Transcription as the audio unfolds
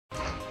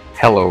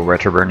Hello,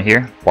 Retroburn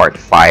here, part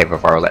 5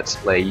 of our Let's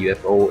Play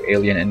UFO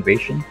Alien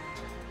Invasion.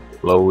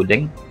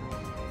 Loading.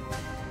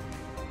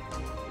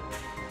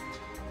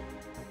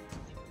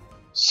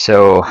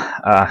 So,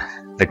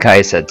 the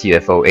guys at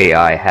UFO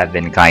AI have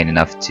been kind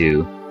enough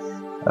to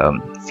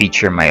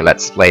feature my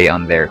Let's Play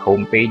on their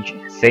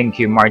homepage. Thank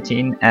you,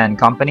 Martin and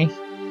company.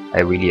 I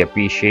really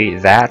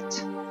appreciate that.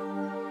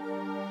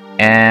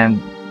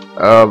 And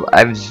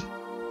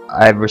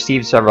I've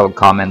received several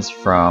comments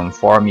from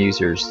forum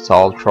users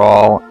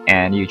Taltroll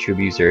and YouTube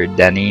user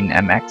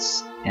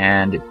DaneenMX,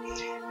 and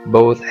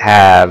both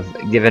have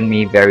given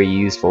me very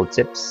useful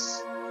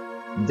tips.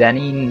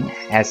 Daneen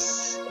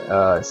has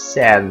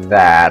said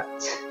that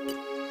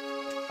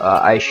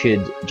I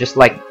should, just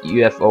like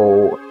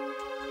UFO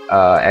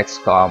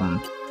XCOM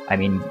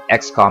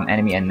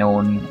Enemy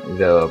Unknown,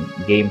 the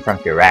game from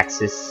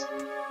Firaxis,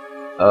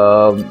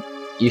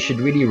 you should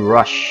really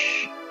rush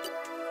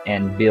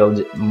and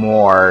build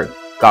more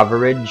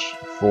coverage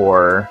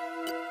for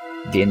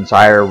the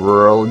entire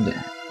world,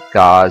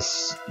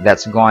 because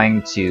that's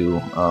going to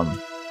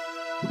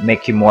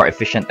make you more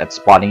efficient at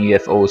spotting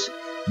UFOs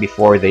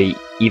before they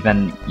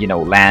even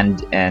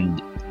land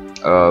and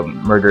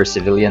murder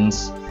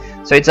civilians.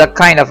 So it's a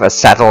kind of a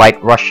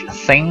satellite rush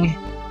thing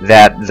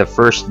that the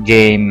first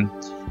game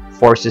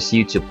forces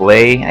you to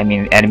play.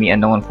 Enemy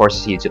Unknown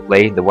forces you to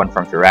play, the one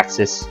from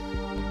Firaxis.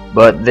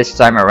 But this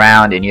time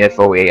around in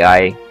UFO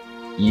AI,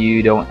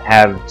 you don't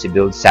have to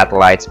build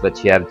satellites,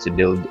 but you have to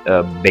build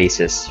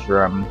bases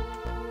from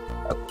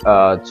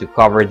to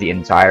cover the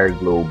entire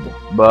globe.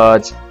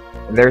 But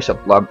there's a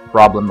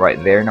problem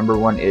right there. Number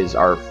one is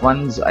our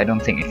funds. I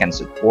don't think it can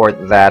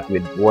support that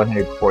with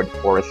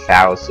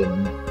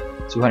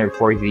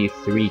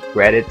 144,243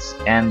 credits.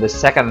 And the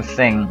second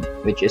thing,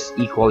 which is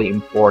equally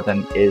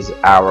important, is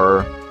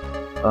our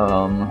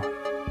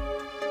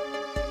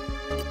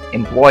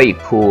employee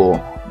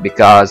pool,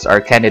 because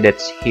our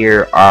candidates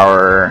here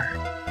are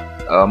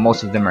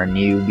most of them are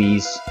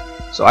newbies.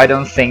 So I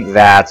don't think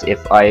that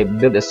if I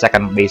build a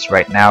second base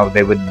right now,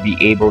 they would be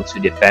able to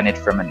defend it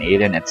from an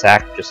alien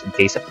attack, just in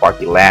case a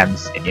party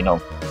lands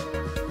and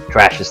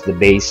trashes the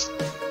base.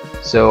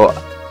 So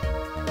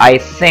I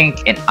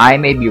think, and I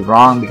may be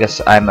wrong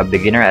because I'm a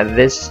beginner at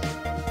this,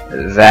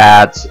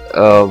 that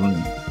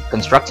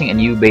constructing a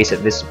new base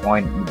at this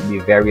point would be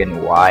very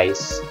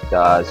unwise,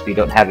 because we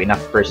don't have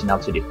enough personnel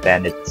to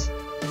defend it,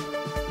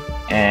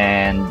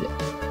 and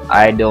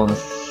I don't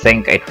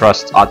think I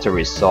trust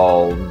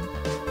auto-resolve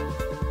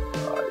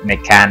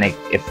mechanic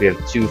if we have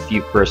too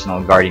few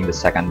personnel guarding the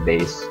second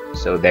base.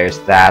 So there's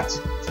that.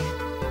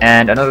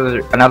 And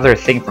another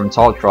thing from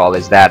Taltroll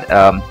is that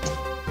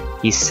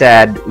he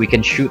said we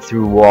can shoot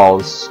through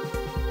walls.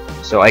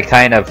 So I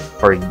kind of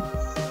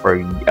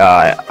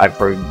I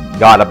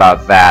forgot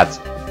about that.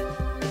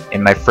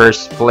 In my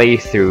first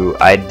playthrough,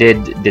 I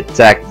did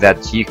detect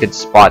that you could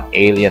spot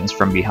aliens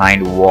from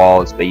behind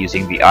walls by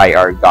using the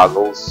IR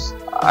goggles.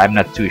 I'm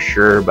not too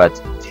sure,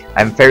 but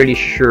I'm fairly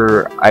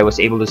sure I was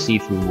able to see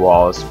through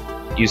walls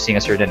using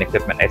a certain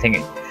equipment. I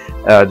think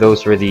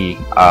those were the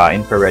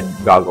infrared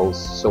goggles.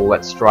 So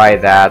let's try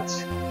that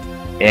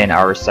in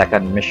our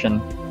second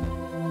mission.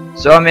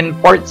 So in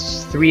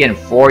parts 3 and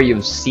 4,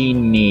 you've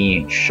seen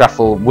me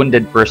shuffle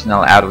wounded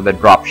personnel out of the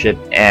dropship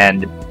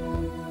and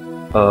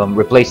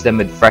replace them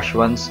with fresh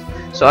ones.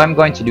 So I'm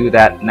going to do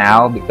that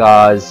now,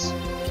 because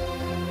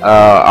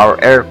our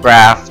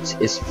aircraft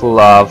is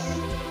full of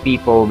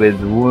people with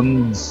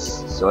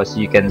wounds. So as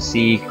you can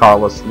see,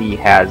 Carlos Lee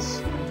has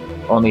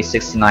only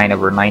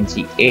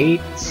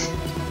 69/98,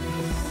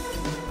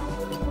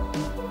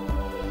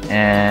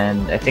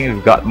 and I think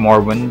we've got more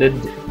wounded.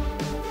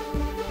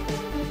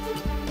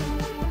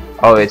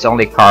 Oh, it's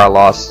only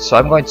Carlos, so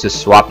I'm going to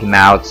swap him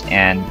out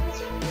and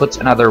put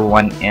another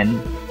one in.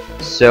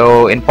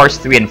 So in parts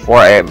 3 and 4,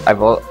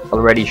 I've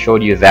already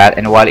showed you that,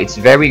 and while it's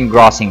very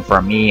engrossing for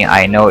me,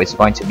 I know it's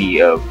going to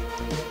be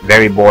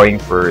very boring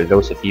for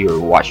those of you who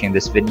are watching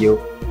this video.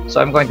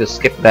 So I'm going to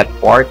skip that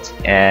part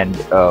and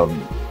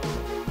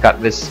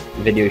cut this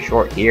video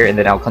short here, and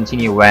then I'll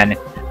continue when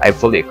I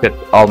fully equip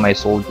all my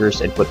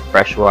soldiers and put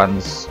fresh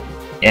ones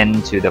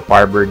into the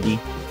Firebird.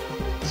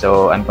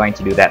 So I'm going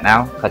to do that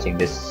now, cutting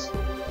this.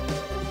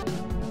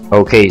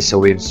 Okay, so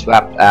we've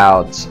swapped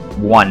out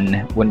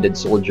one wounded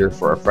soldier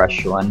for a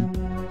fresh one,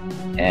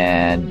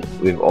 and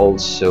we've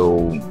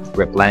also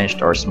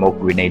replenished our smoke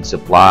grenade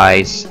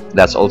supplies.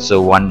 That's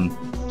also one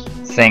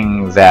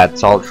thing that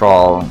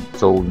Taltroll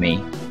told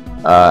me.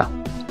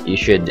 You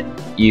should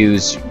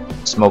use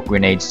smoke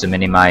grenades to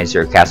minimize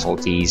your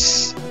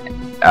casualties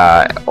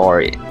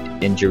or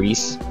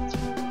injuries.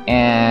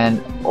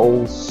 And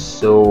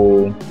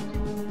also,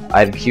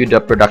 I've queued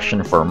up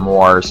production for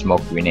more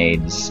smoke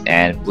grenades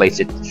and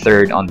placed it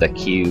third on the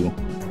queue,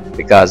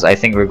 because I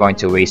think we're going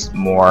to waste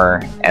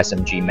more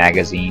SMG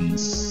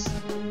magazines.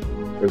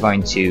 We're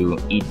going to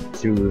eat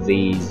through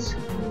these.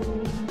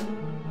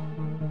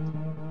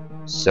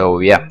 So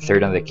yeah,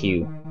 third on the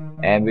queue.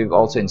 And we've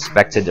also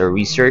inspected our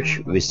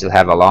research. We still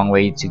have a long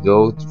way to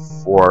go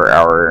for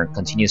our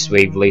continuous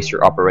wave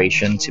laser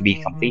operation to be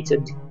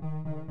completed.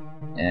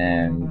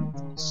 And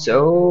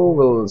so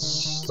we'll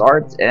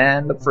start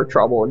and look for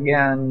trouble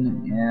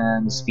again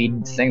and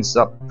speed things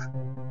up.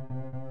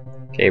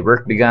 Okay,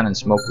 work begun and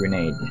smoke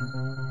grenade.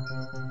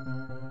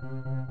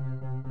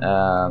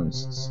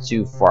 It's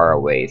too far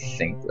away, I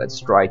think. Let's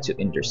try to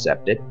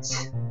intercept it.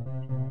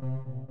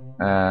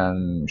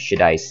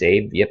 Should I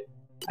save? Yep,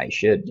 I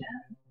should.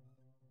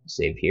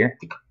 Save here.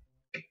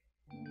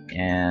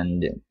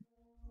 And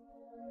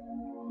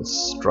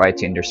let's try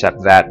to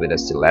intercept that with a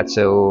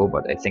stiletto,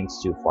 but I think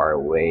it's too far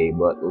away,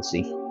 but we'll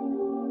see.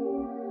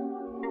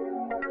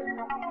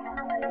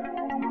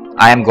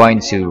 I am going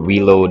to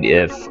reload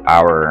if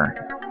our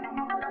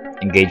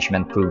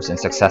engagement proves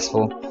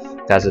unsuccessful,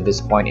 because at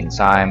this point in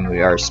time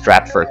we are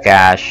strapped for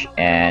cash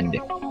and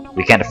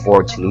we can't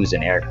afford to lose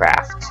an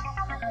aircraft.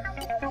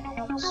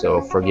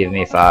 So forgive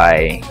me if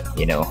I,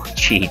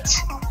 cheat.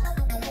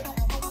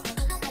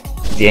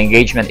 The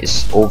engagement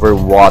is over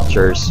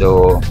water,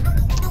 so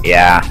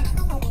yeah,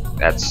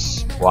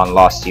 that's one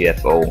lost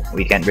UFO.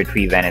 We can't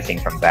retrieve anything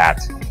from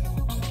that.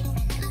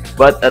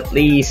 But at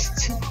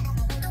least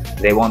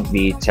they won't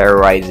be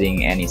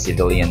terrorizing any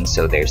civilians,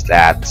 so there's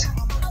that.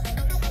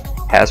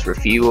 Has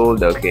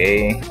refueled,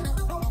 okay.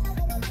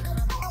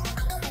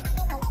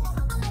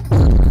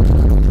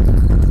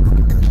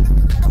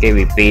 Okay,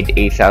 we paid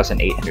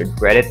 8,800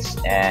 credits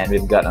and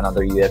we've got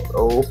another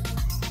UFO.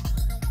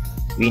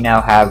 We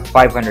now have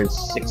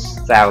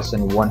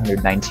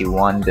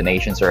 506,191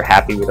 donations. Are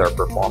happy with our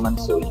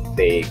performance, so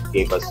they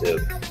gave us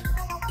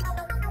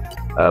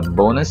a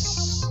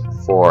bonus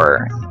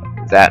for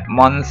that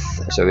month.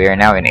 So we are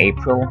now in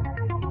April.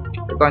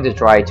 We're going to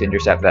try to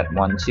intercept that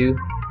one too.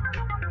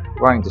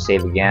 We're going to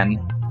save again.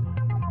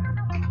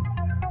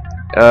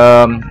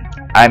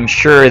 I'm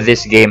sure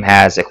this game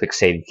has a quick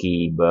save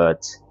key,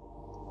 but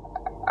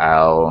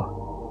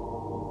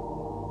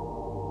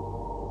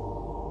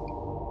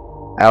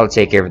I'll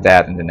take care of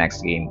that in the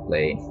next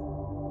gameplay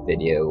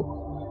video.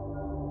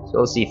 So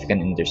we'll see if we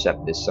can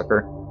intercept this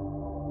sucker.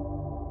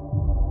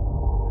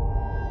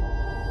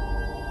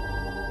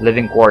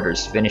 Living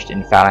quarters finished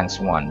in Phalanx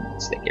 1.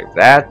 Let's take care of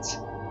that.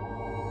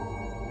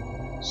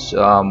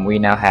 So we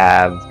now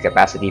have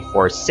capacity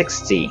for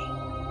 60.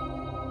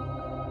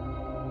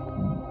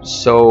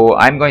 So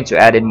I'm going to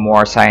add in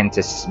more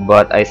scientists,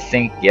 but I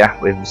think, yeah,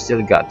 we've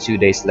still got 2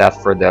 days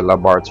left for the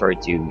laboratory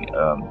to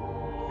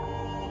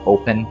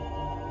open.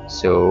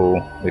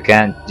 So we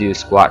can't do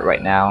squat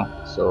right now,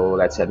 so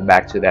let's head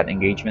back to that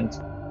engagement.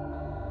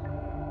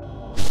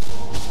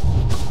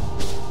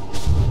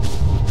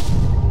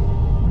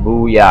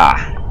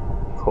 Booyah!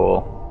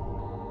 Cool.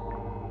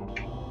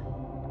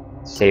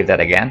 Save that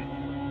again.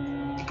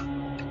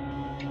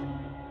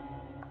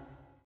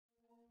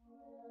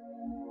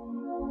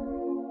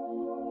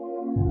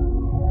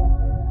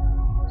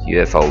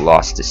 UFO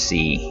lost to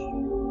sea.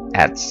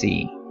 At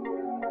sea.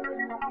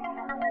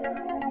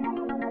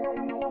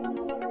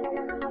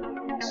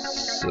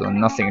 So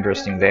nothing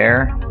interesting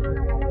there.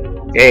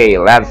 Okay,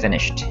 lab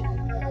finished.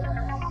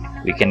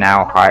 We can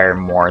now hire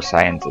more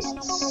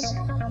scientists.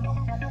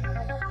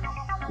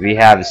 We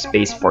have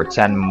space for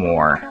 10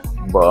 more,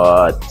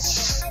 but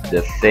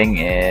the thing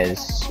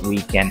is,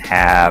 we can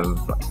have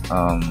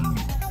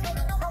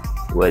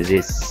what is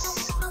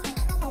this?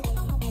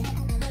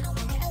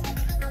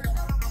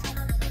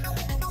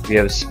 We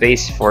have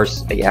space for,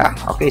 yeah,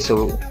 okay,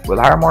 so we'll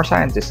hire more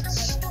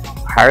scientists.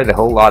 Hire the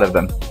whole lot of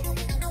them.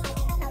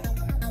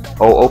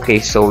 Oh, okay,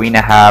 so we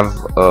now have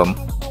a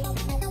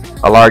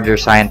larger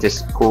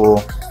scientist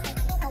pool.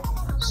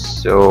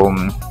 So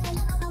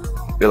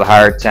we'll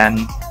hire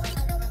 10.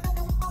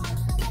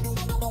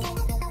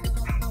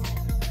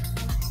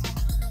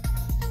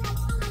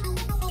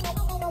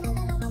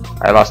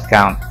 I lost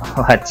count.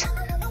 What?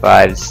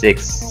 5,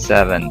 6,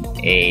 7,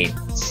 8,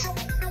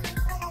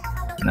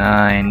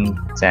 9,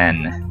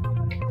 10.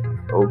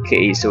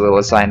 Okay, so we'll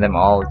assign them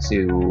all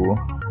to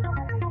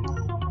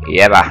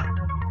Yeba.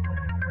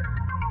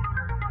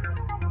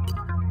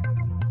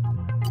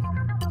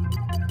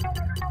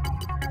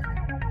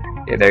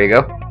 Okay, there you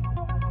go.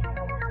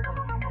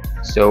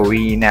 So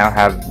we now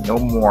have no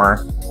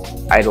more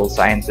idle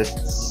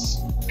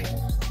scientists.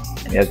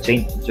 We have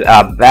changed.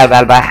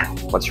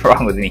 What's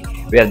wrong with me?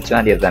 We had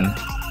 20 of them.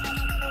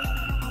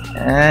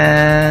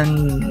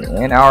 And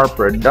in our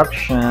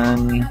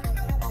production,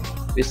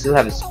 we still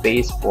have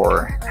space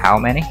for how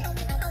many?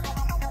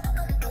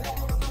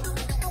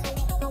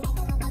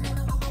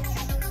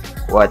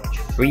 What,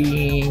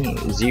 3,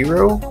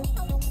 0?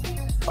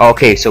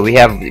 Okay, so we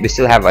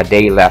still have a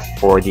day left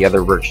for the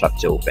other workshop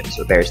to open,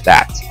 so there's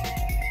that.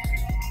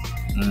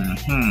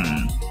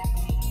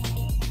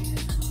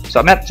 So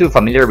I'm not too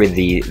familiar with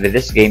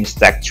this game's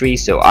tech tree,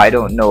 so I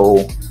don't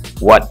know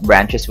what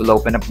branches will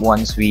open up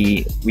once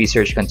we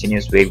research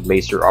continuous wave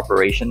laser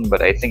operation,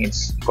 but I think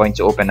it's going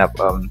to open up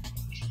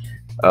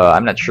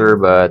I'm not sure,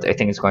 but I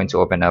think it's going to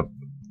open up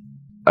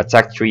a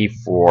tech tree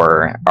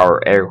for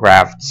our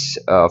aircraft's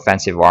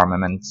offensive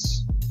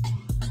armaments.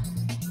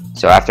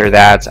 So after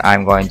that,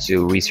 I'm going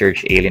to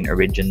research alien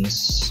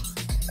origins,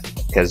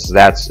 because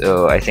that's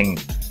I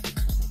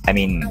I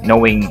mean,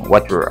 knowing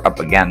what we're up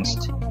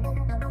against.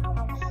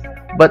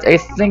 But I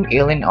think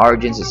Alien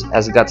Origins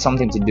has got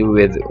something to do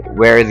with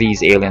where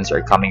these aliens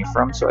are coming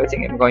from, so I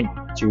think I'm going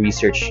to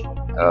research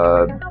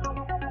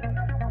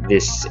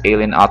this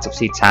alien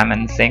autopsy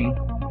Taman thing,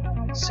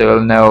 so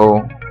I'll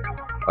know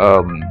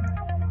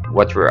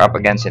what we're up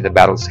against in the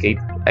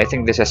battlescape. I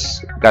think this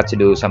has got to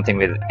do something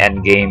with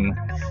endgame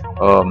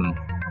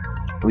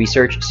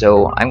research,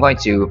 so I'm going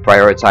to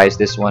prioritize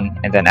this one,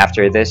 and then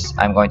after this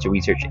I'm going to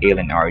research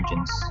Alien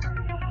Origins.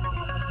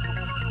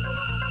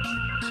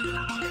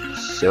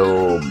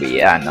 So but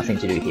yeah, nothing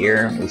to do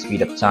here. We'll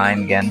speed up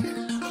time again.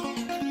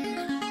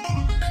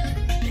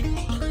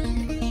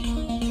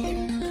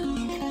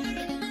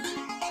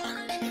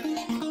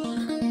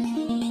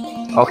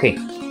 Okay,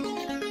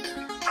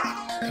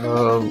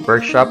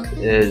 workshop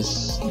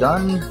is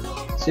done.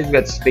 So we've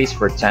got space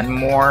for 10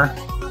 more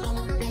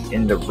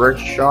in the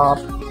workshop,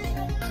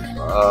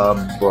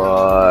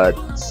 but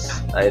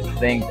I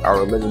think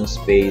our living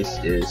space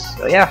is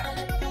yeah,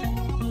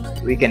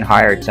 we can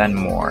hire 10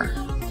 more.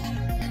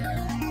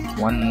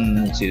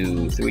 1,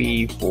 2,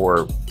 3,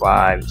 4,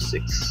 5,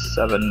 6,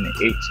 7,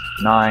 8,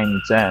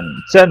 9,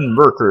 10. 10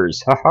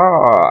 workers,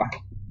 haha!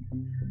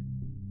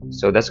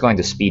 So that's going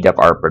to speed up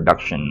our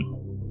production.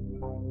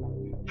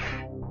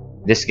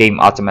 This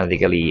game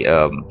automatically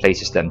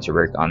places them to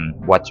work on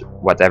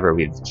whatever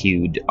we've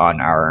queued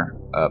on our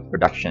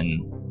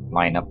production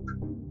lineup.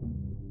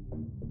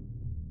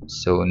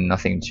 So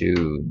nothing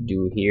to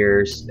do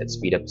here. Let's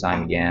speed up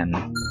time again.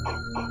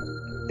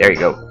 There you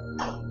go.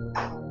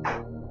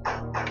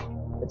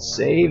 Let's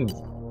save.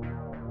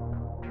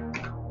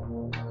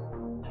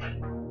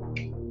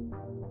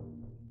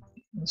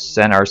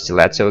 Send our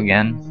stiletto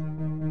again.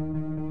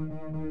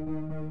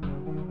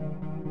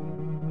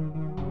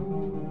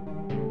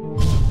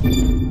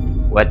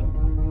 What?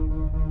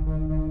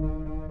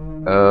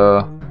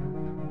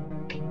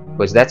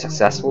 Was that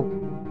successful?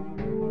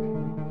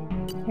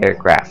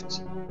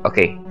 Aircraft.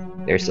 Okay,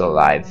 they're still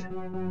alive.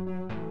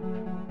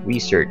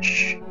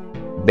 Research.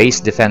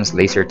 Base defense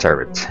laser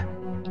turret.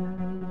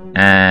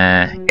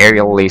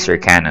 Aerial laser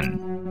cannon.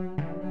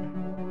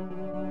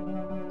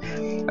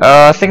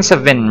 Things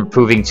have been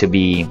proving to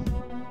be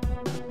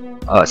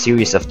a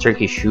series of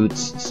tricky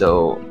shoots,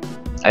 so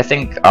I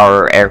think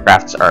our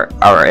aircraft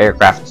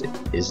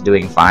is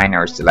doing fine.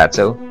 Our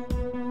stiletto,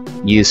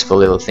 useful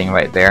little thing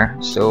right there.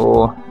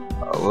 So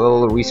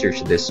we'll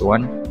research this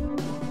one.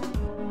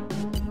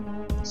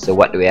 So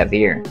what do we have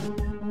here?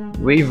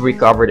 We've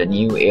recovered a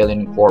new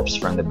alien corpse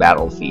from the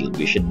battlefield.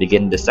 We should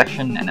begin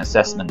dissection and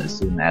assessment as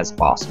soon as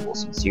possible.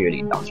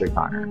 Sincerely, Dr.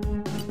 Connor.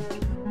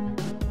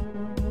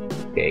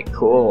 Okay,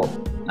 cool.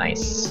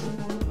 Nice.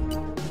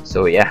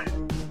 So yeah.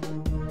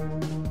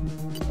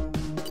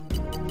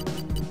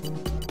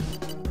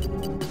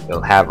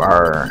 We'll have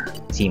our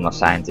team of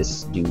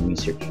scientists do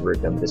research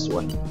work on this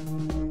one.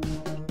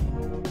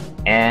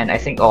 And I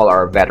think all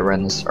our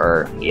veterans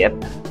are, yep,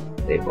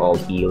 they've all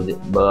healed.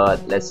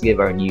 But let's give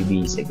our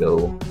newbies a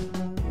go.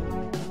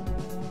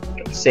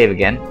 Save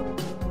again.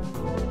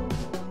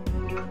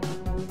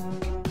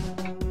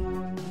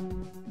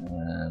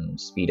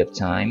 Speed up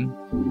time.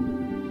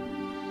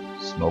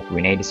 Smoke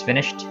grenade is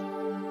finished.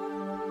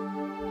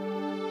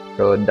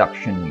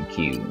 Production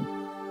queue.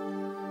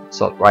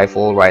 Assault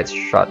rifle, riot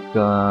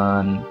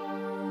shotgun,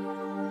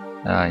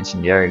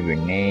 incendiary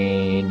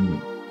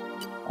grenade,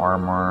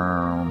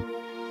 armor,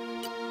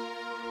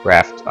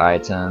 craft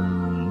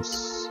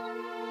items,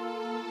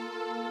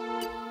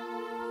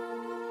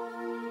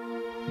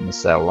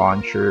 missile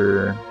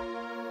launcher,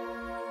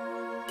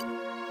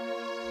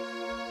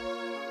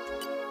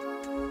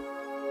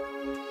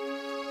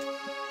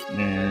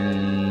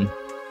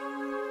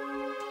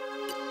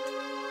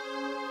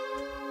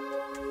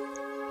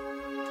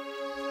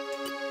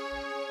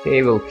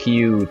 okay, we'll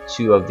queue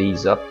 2 of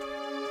these up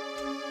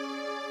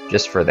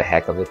just for the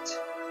heck of it.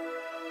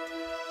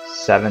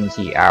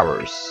 70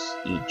 hours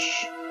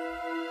each.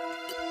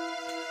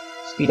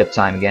 Speed up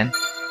time again.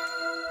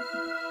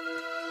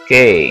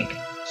 Okay,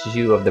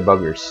 2 of the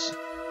buggers.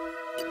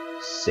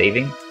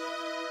 Saving.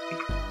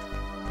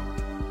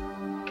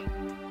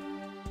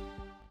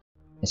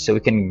 So we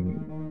can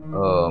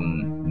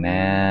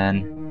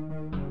man,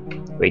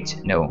 wait,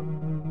 no.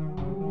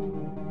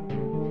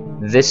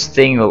 This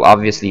thing will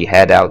obviously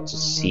head out to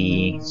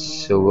sea,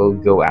 so we'll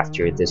go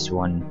after this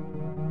one.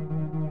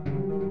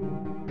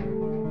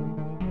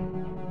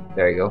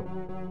 There you go.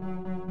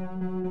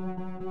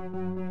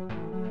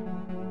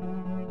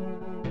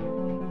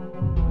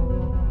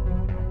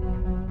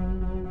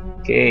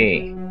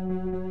 Okay.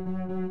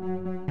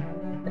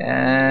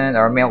 And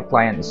our mail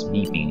client is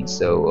beeping,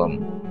 so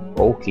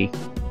okay.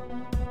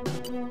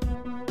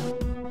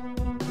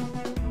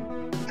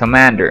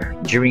 Commander,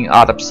 during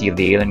autopsy of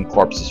the alien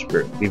corpses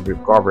we've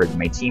recovered,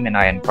 my team and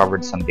I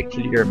uncovered some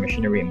peculiar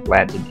machinery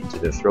implanted into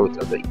the throat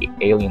of the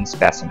alien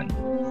specimen.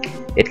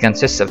 It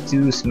consists of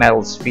 2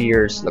 metal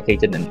spheres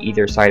located on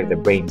either side of the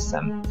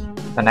brainstem,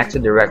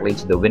 connected directly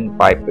to the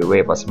windpipe by way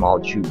of a small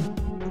tube.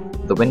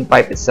 The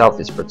windpipe itself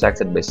is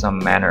protected by some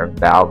manner of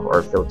valve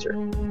or filter.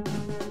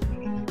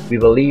 We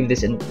believe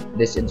this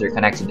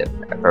interconnected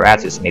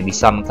apparatus may be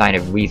some kind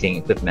of breathing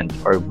equipment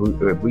or a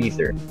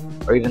breather,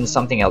 or even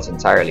something else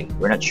entirely.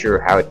 We're not sure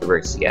how it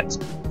works yet.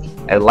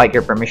 I would like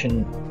your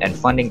permission and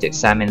funding to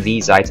examine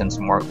these items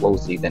more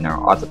closely than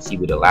our autopsy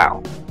would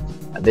allow.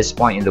 At this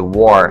point in the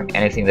war,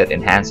 anything that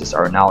enhances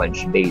our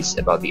knowledge base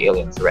about the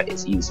alien threat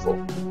is useful,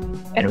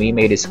 and we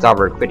may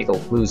discover critical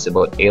clues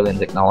about alien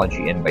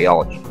technology and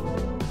biology.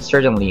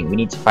 Certainly, we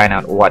need to find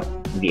out what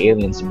the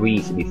aliens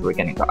breathe before we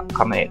can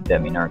accommodate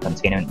them in our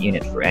containment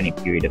unit for any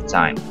period of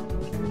time.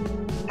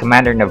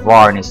 Commander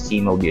Navarre and his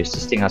team will be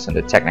assisting us on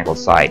the technical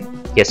side.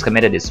 He has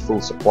committed his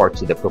full support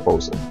to the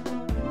proposal.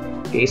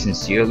 Okay,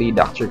 sincerely,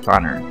 Dr.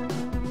 Connor.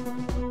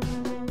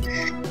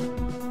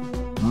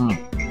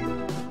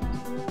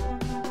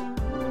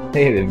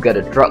 Hey, we've got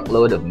a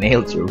truckload of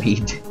mail to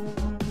read.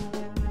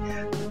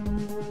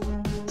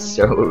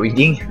 So,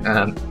 reading,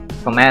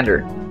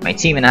 Commander, my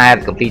team and I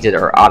have completed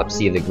our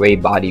autopsy of the gray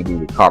body we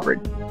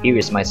recovered. Here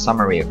is my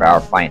summary of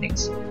our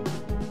findings.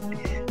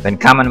 When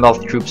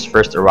Commonwealth troops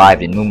first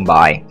arrived in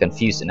Mumbai,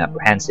 confused and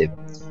apprehensive,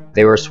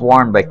 they were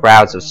swarmed by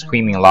crowds of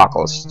screaming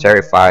locals,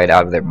 terrified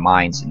out of their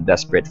minds and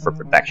desperate for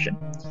protection.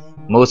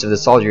 Most of the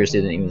soldiers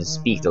didn't even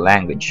speak the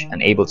language,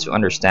 unable to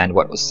understand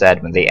what was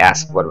said when they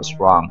asked what was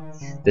wrong.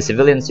 The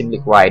civilians simply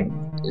cried,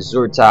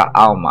 Zurta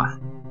Auma.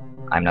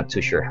 I'm not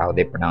too sure how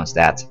they pronounce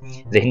that,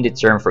 the Hindi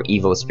term for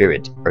evil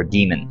spirit, or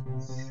demon.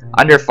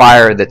 Under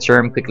fire, the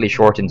term quickly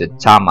shortened to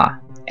Tama,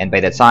 and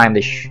by the time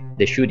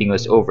the shooting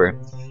was over,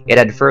 it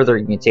had further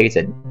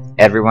mutated.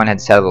 Everyone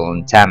had settled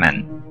on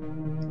Taman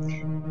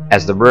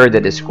as the word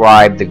that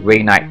described the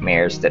grey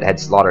nightmares that had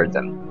slaughtered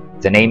them.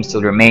 The name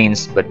still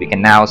remains, but we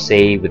can now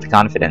say with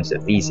confidence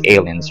that these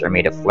aliens are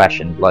made of flesh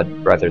and blood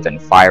rather than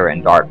fire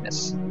and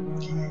darkness.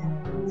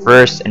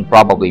 First, and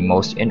probably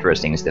most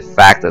interesting, is the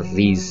fact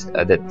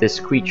that this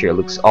creature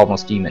looks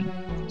almost human.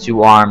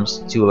 2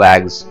 arms, 2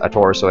 legs, a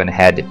torso and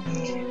head,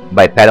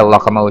 bipedal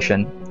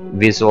locomotion,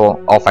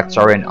 visual,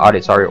 olfactory and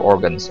auditory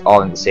organs,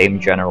 all in the same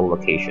general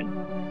location.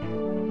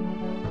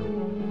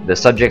 The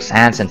subject's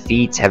hands and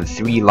feet have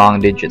 3 long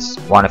digits,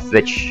 one of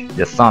which,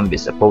 the thumb,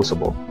 is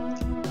opposable.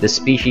 The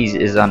species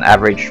is on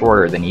average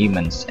shorter than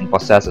humans and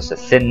possesses a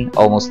thin,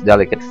 almost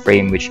delicate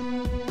frame which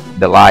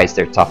belies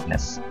their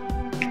toughness.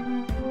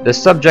 The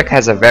subject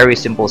has a very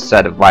simple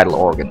set of vital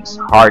organs: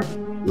 heart,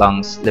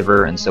 lungs,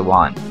 liver, and so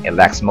on. It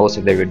lacks most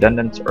of the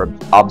redundant or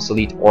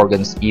obsolete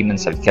organs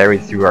humans have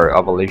carried through our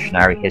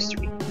evolutionary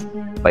history.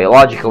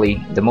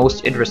 Biologically, the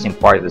most interesting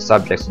part of the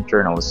subject's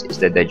internals is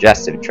the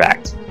digestive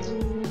tract.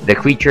 The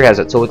creature has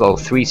a total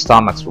of 3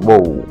 stomachs,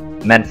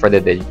 meant for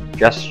the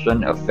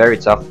digestion of very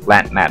tough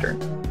plant matter.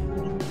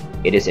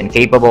 It is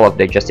incapable of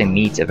digesting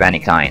meat of any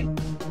kind.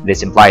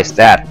 This implies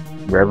that,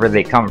 wherever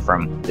they come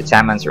from, the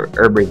Tamans are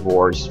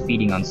herbivores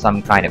feeding on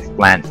some kind of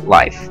plant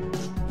life.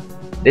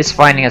 This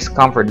finding has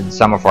comforted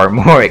some of our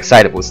more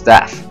excitable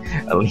staff.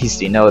 At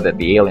least we know that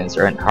the aliens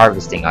aren't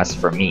harvesting us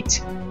for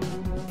meat.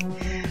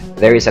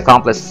 There's a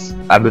complex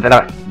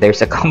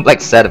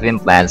set of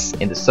implants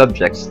in the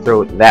subject's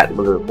throat that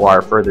will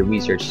require further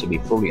research to be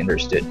fully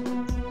understood.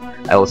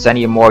 I will send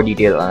you more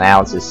detailed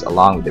analysis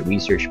along with the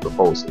research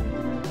proposal.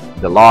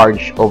 The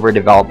large,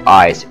 overdeveloped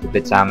eyes equip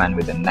the Taman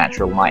with a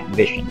natural night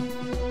vision.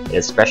 It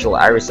has special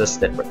irises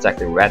that protect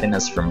the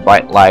retinas from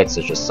bright light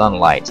such as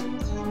sunlight.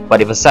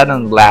 But if a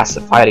sudden blast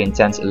of highly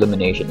intense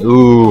illumination,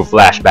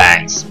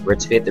 flashbangs, were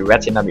to hit the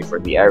retina before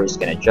the iris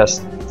can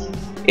adjust,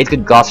 it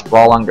could cause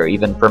prolonged or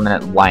even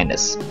permanent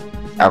blindness.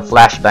 Our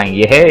flashbang,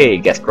 yay,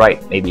 guessed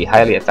right, may be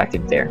highly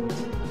effective there.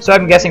 So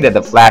I'm guessing that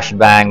the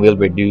flashbang will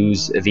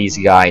reduce these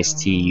guys'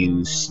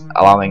 TUs,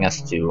 allowing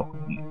us to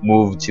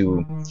move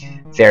to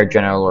their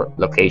general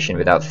location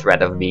without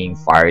threat of being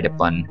fired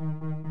upon.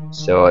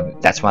 So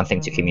that's one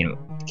thing to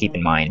keep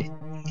in mind.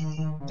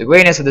 The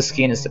grayness of the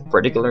skin is a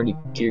particularly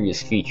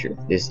curious feature.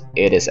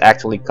 It is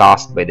actually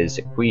caused by the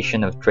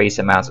secretion of trace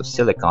amounts of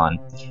silicon,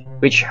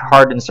 which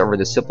hardens over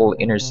the supple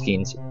inner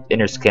skin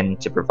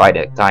to provide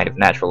a kind of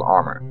natural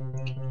armor.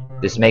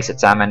 This makes a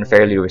Taman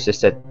fairly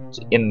resistant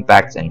to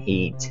impact and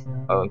heat.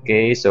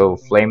 Okay, so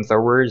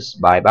flamethrowers,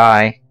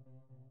 bye-bye.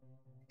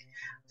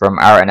 From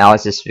our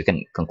analysis, we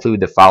can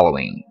conclude the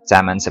following.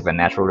 Tamans have a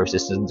natural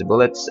resistance to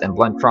bullets and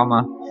blunt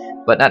trauma,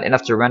 but not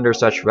enough to render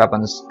such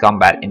weapons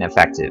combat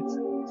ineffective.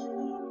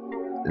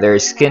 Their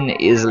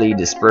skin easily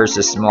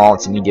disperses small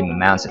to medium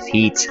amounts of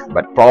heat,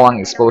 but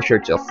prolonged exposure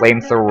to a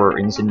flamethrower or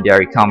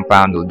incendiary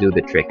compound will do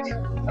the trick.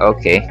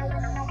 Okay.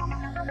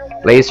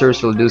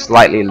 Lasers will do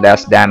slightly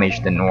less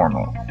damage than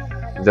normal.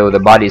 Though the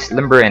body is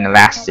limber and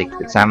elastic,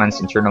 the Taman's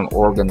internal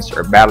organs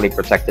are badly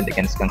protected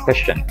against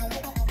concussion,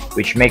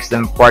 which makes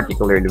them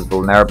particularly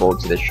vulnerable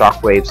to the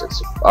shockwaves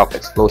of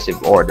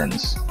explosive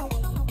ordnance.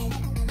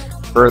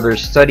 Further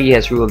study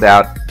has ruled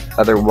out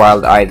other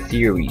wild-eyed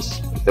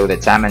theories. Though the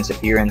Taman's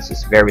appearance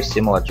is very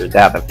similar to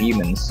that of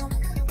humans,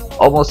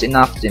 almost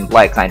enough to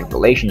imply a kind of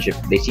relationship,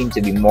 they seem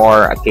to be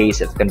more a case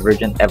of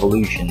convergent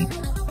evolution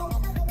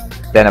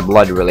than a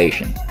blood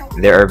relation.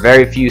 There are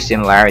very few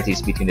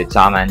similarities between the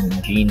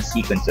Taman gene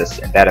sequences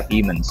and that of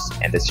humans,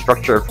 and the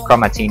structure of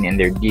chromatin in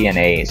their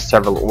DNA is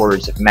several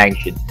orders of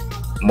magnitude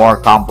more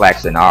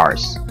complex than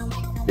ours.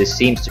 This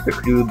seems to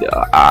preclude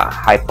a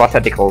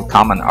hypothetical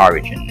common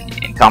origin.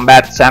 In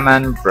combat,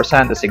 Taman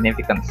present a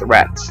significant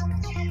threat.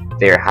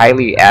 They are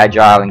highly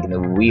agile and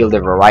can wield a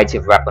variety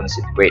of weapons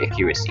with great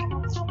accuracy.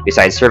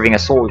 Besides serving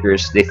as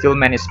soldiers, they fill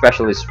many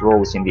specialist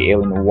roles in the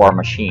alien war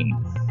machine,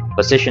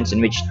 positions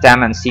in which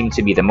Taman seem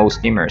to be the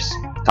most numerous.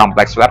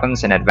 Complex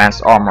weapons and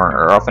advanced armor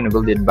are often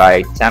wielded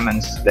by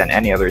Tamans than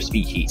any other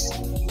species.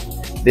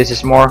 This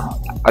is more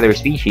other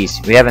species,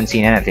 we haven't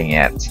seen anything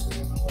yet.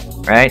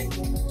 Right?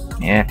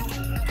 Yeah.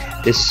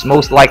 This is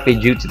most likely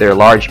due to their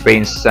large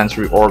brains,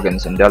 sensory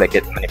organs, and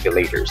delicate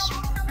manipulators.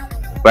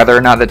 Whether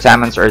or not the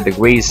Tamans are the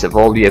grace of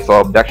all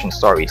UFO abduction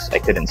stories, I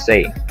couldn't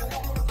say,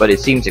 but it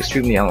seems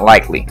extremely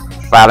unlikely.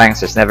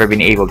 Phalanx has never been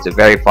able to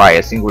verify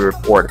a single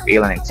report of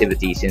alien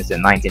activity since the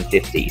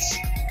 1950s.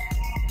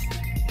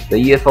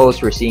 The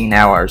UFOs we're seeing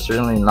now are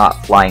certainly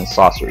not flying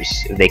saucers.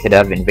 If they could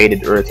have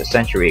invaded Earth a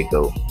century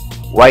ago,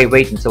 why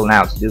wait until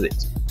now to do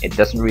it? It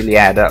doesn't really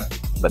add up,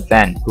 but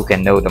then, who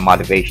can know the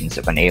motivations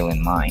of an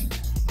alien mind?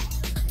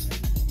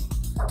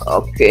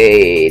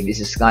 Okay, this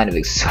is kind of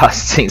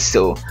exhausting,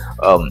 so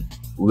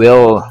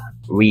we'll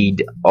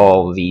read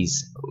all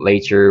these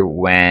later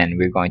when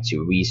we're going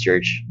to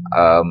research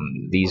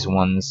these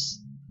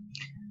ones,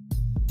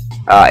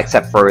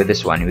 except for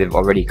this one. We've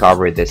already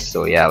covered this,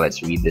 so yeah,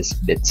 let's read this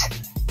bit.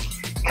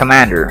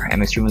 Commander,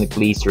 I'm extremely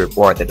pleased to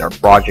report that our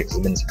project has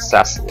been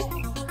successful.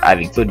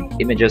 I've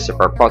included images of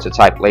our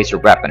prototype laser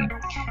weapon,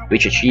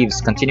 which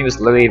achieves continuous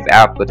wave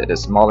output at a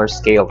smaller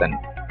scale than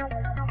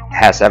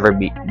has ever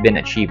been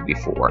achieved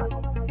before.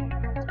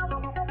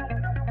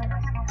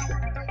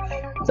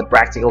 The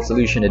practical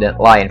solution didn't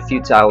lie in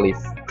futilely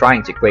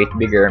trying to create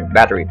bigger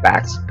battery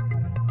packs,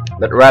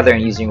 but rather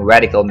in using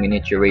radical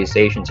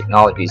miniaturization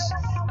technologies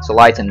to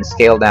lighten and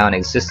scale down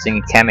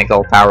existing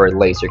chemical-powered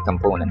laser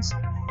components.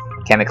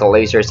 Chemical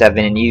lasers have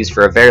been in use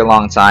for a very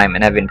long time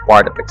and have been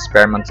part of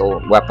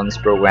experimental weapons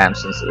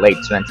programs since the late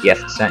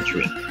 20th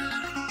century.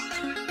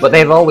 But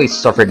they've always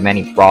suffered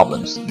many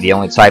problems. The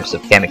only types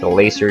of chemical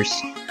lasers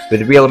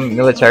with real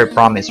military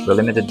promise were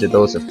limited to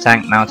those of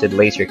tank-mounted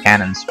laser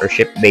cannons or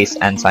ship-based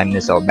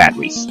anti-missile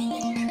batteries.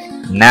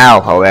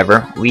 Now,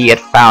 however, we at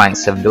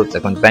Phalanx have built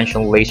a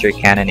conventional laser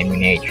cannon in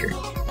miniature.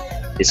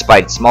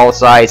 Despite its small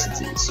size,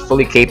 it is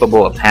fully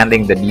capable of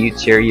handling the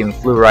deuterium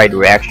fluoride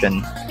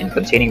reaction and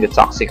containing the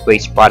toxic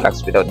waste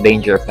products without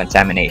danger of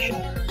contamination.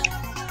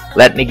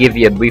 Let me give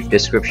you a brief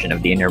description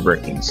of the inner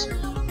workings.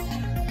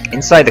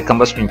 Inside the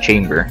combustion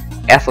chamber,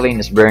 ethylene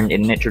is burned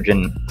in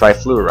nitrogen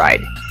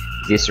trifluoride.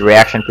 This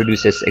reaction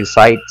produces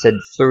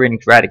excited fluorine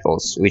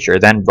radicals, which are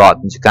then brought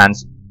into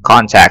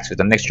contact with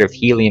a mixture of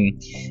helium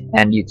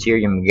and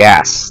deuterium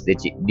gas. The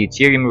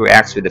deuterium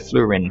reacts with the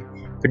fluorine,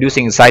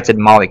 producing excited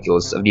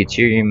molecules of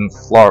deuterium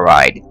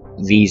fluoride.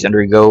 These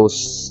undergo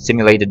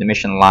stimulated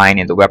emission line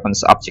in the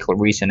weapon's optical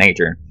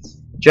resonator,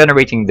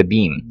 generating the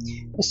beam.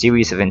 A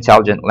series of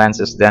intelligent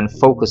lenses then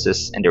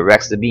focuses and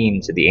directs the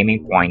beam to the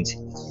aiming point,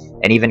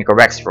 and even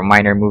corrects for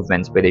minor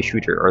movements by the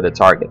shooter or the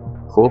target.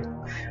 Cool.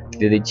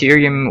 The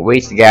deuterium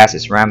waste gas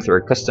is rammed through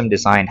a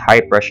custom-designed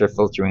high-pressure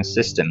filtering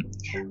system,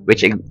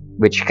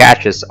 which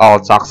catches all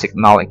toxic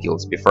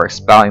molecules before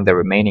expelling the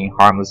remaining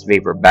harmless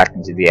vapor back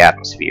into the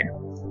atmosphere.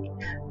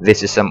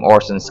 This is some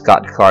Orson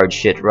Scott Card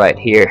shit right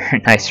here.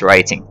 Nice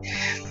writing.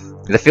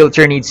 The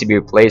filter needs to be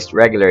replaced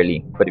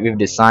regularly, but we've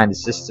designed the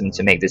system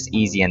to make this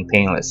easy and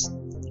painless.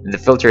 If the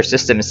filter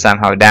system is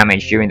somehow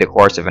damaged during the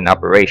course of an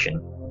operation,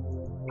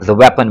 the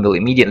weapon will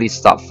immediately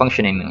stop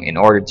functioning in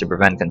order to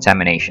prevent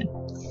contamination.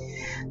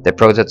 The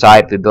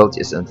prototype we built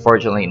is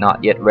unfortunately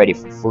not yet ready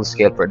for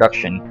full-scale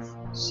production,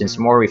 since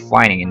more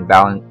refining and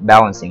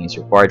balancing is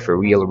required for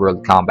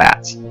real-world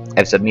combat.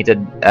 I've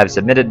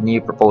submitted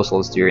new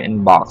proposals to your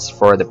inbox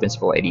for the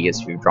principal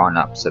ideas we've drawn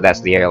up, so that's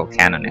the aerial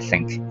cannon, I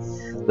think.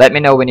 Let me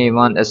know when you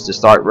want us to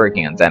start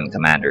working on them,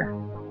 Commander.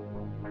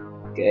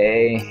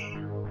 Okay.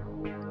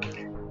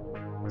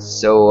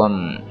 So,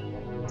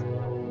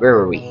 where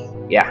were we?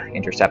 Yeah,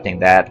 intercepting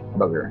that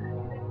bugger.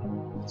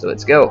 So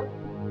let's go.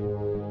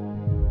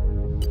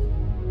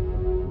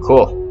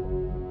 Cool.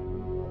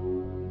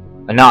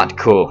 Not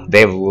cool.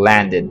 They've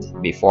landed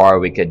before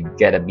we could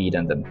get a beat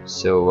on them.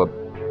 So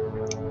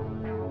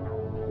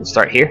we'll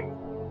start here.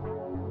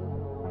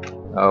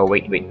 Oh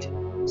wait.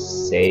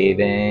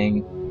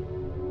 Saving.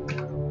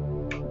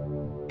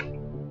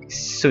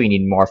 So we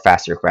need more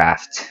faster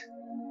craft.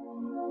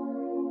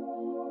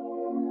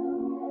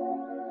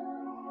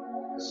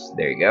 So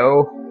there you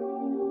go.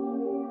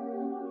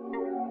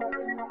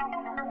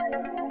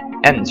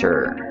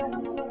 Enter.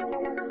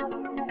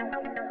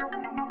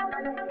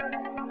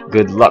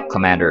 Good luck,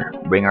 Commander.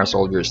 Bring our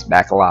soldiers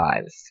back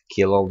alive.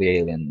 Kill all the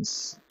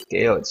aliens.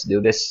 Okay, let's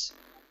do this.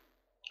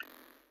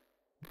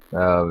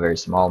 Very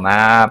small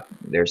map.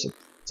 There's a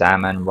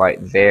Taman right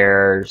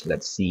there.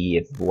 Let's see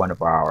if one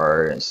of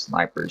our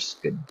snipers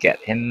could get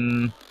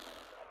him.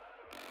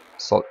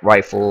 Assault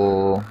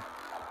rifle.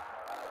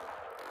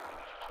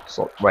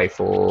 Assault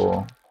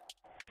rifle.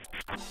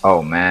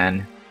 Oh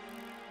man.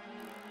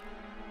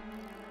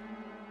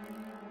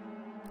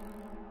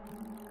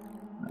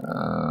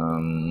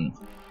 Um,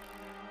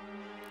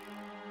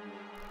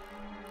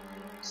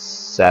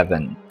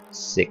 7,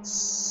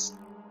 6.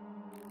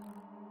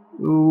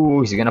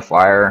 Ooh, he's gonna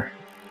fire.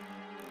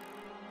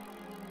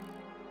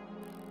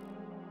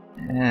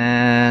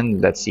 And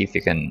let's see if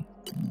we can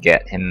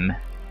get him.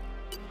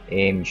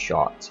 Aim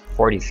shot,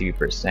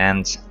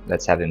 43%.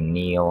 Let's have him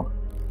kneel.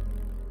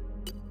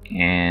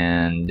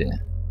 And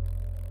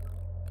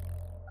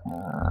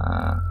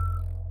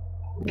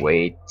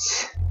wait.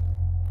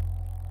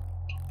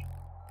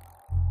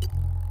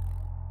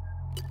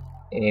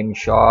 Aim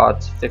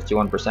shot,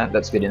 51%.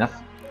 That's good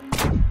enough.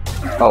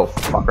 Oh,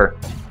 fucker.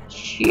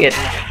 Shit.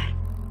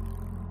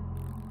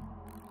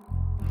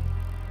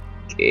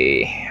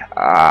 Okay.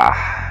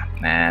 Ah,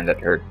 man, that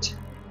hurt.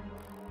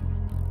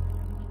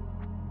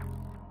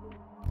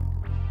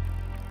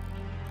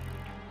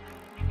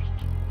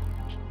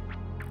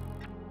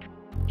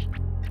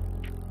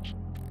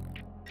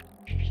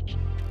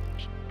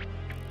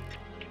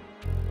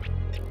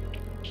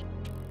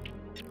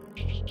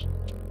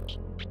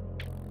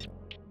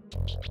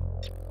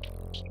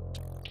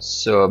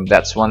 So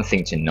that's one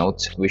thing to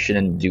note. We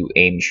shouldn't do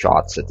aim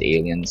shots at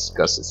aliens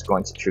because it's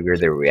going to trigger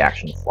their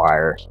reaction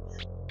fire.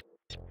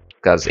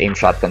 Because aim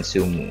shot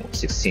consume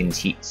 16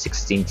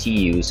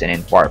 TUs, and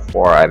in part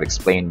 4 I've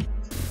explained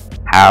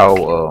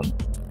how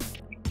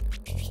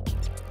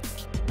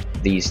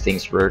these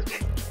things work.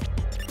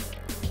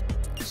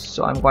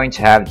 So I'm going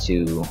to have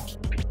to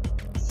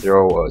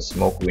throw a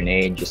smoke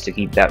grenade just to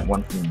keep that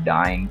one from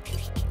dying.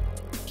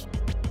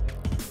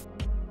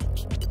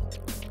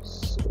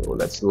 So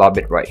let's lob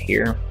it right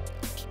here.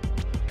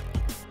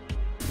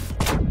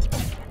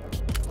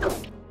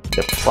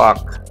 The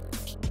fuck?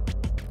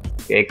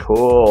 Okay,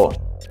 cool.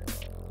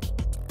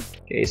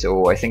 Okay,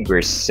 so I think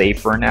we're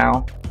safer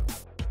now.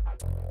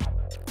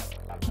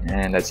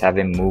 And let's have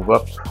him move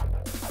up.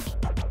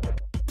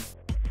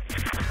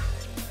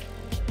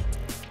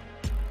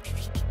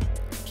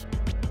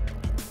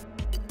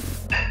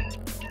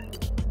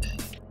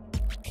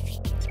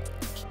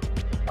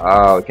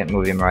 Oh, I can't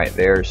move him right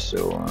there,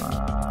 so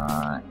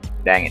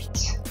dang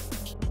it.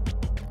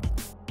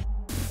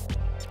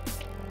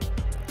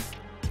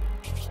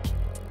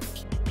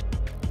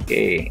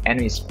 Okay,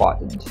 enemy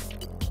spotted.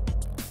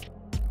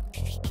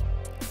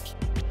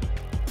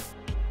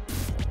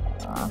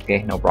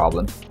 Okay, no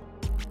problem.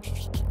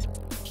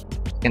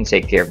 Can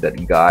take care of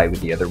that guy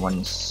with the other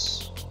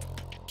ones.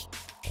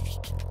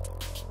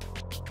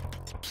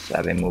 Let's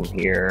have him move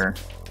here.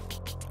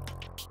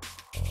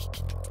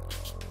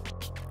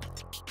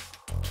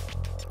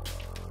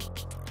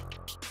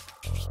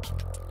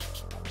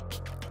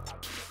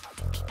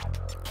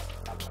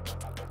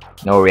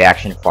 No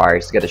reaction fire.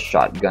 He's got a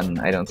shotgun.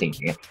 I don't think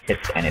he can hit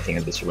anything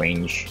at this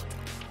range.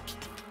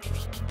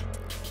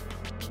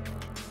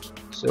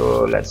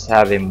 So let's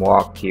have him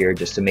walk here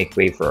just to make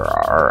way for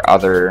our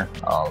other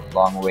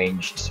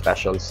long-range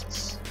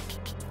specialists.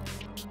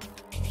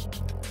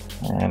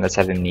 And let's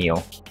have him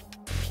kneel.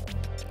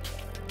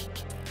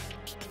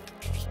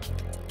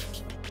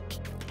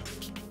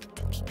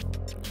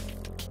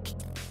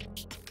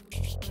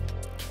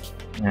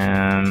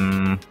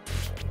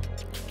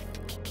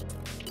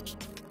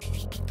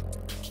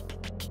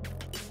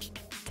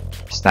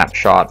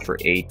 Snapshot for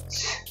 8.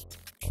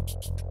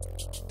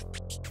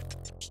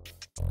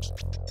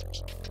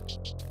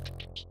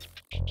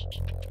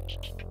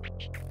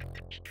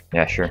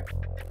 Yeah, sure.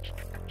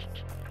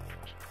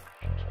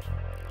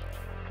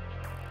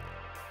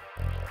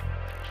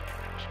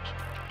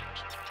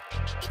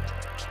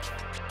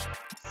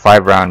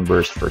 Five round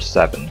burst for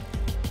 7.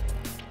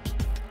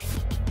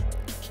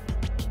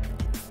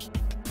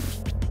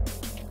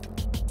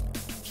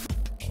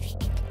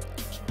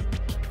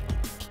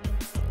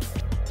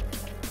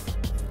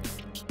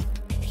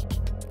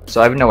 So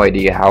I have no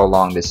idea how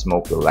long this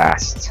smoke will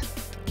last.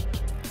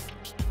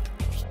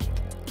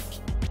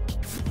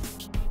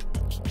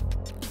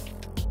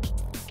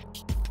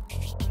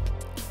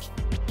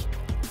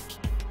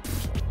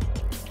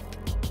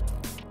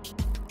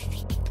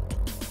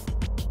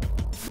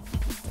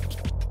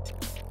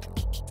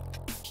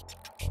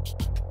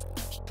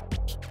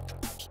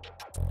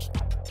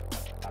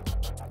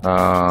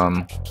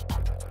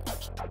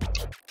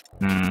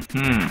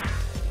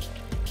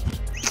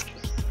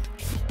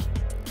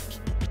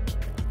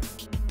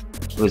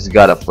 Who's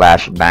got a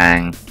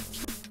flashbang?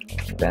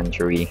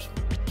 Inventory.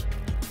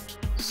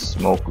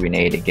 Smoke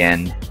grenade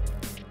again.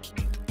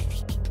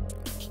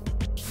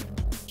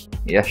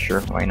 Yeah,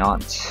 sure, why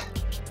not?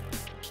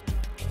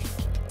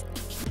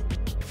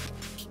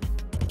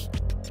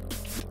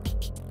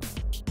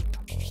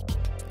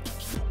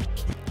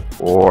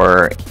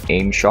 Or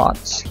aim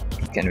shots.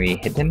 Can we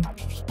hit him?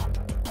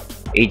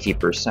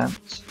 80%.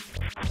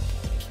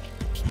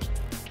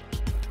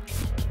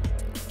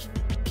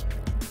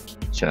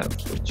 So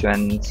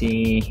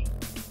 20.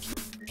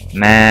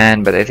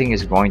 Man, but I think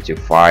he's going to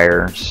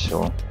fire,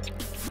 so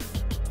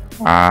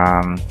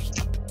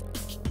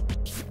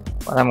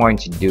What I'm going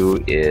to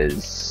do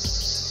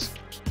is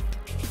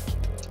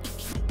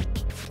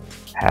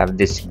have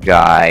this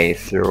guy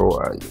throw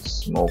a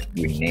smoke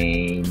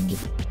grenade,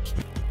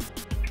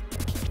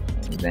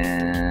 and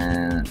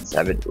then let's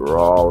have it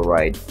roll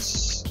right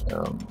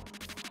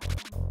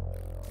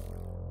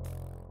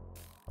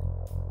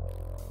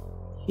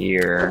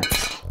here.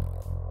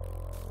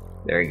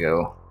 There you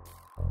go.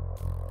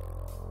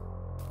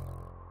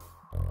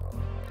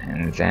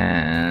 And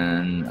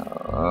then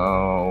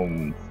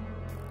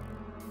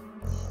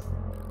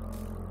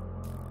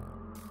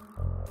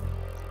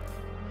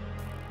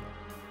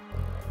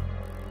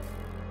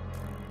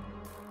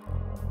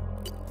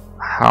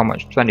how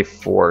much?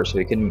 24, so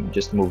we can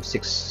just move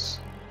 6.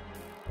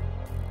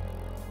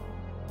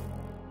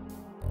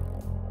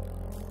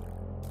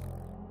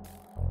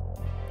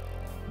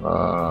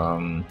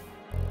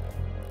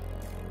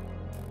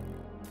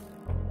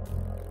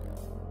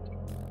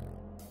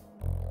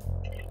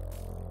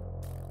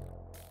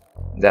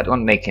 That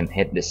won't make him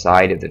hit the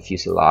side of the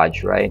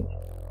fuselage, right?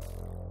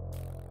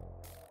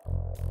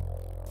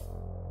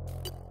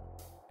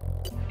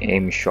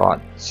 Aim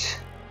shot.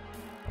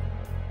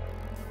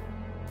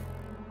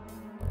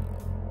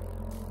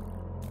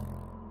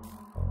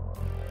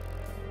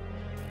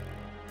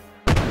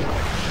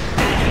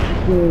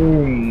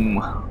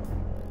 Boom.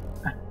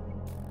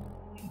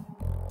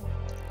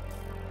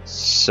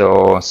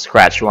 So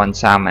scratch one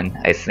salmon,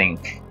 I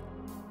think.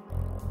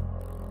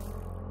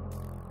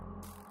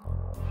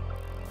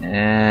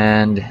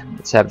 And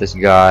let's have this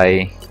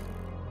guy.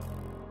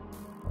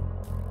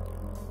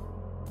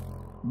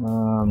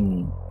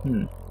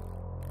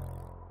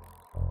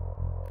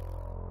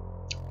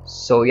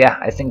 So yeah,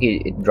 I think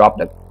it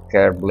dropped a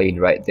curved blade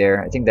right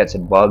there. I think that's a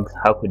bug.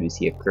 How could we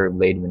see a curved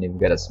blade when you've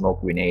got a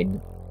smoke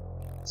grenade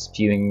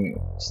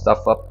spewing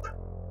stuff up?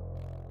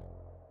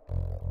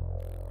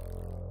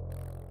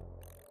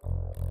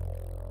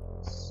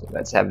 So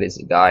let's have this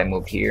guy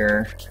move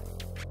here.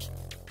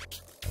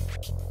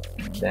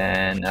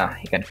 Then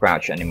he can't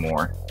crouch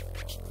anymore.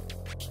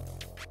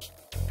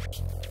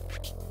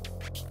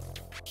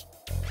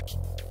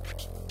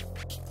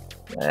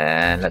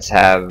 And let's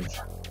have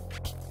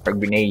our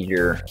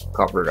grenadier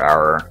cover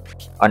our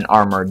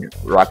unarmored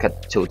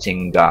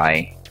rocket-toting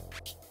guy.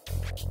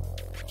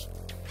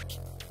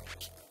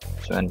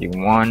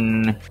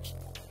 21.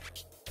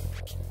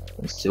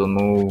 Can still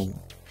move.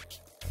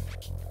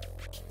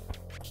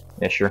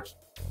 Yeah, sure.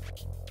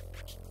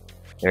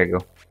 There you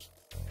go.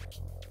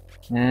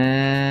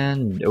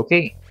 And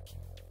okay.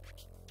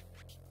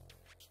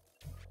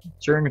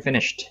 Turn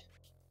finished.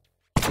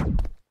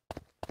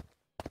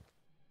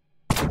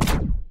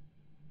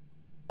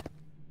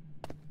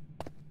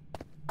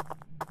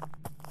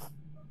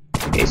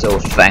 Okay, so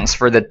thanks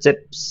for the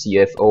tips,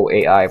 UFO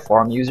AI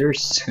farm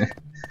users.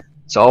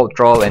 Sol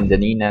Troll and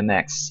Danine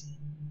MX.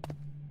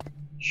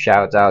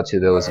 Shout out to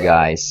those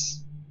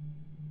guys.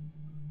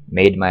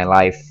 Made my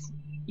life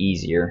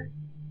easier.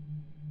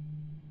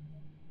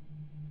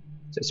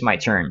 So it's my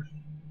turn.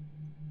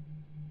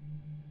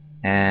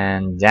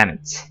 And damn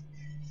it.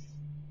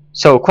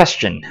 So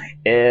question,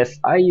 if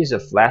I use a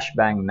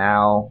flashbang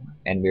now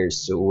and we're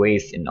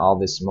swathed in all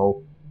this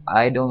smoke,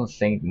 I don't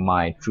think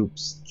my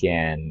troops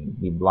can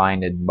be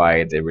blinded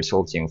by the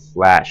resulting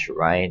flash,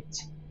 right?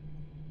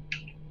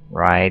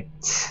 Right.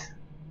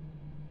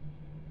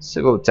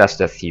 So we'll test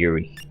the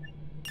theory.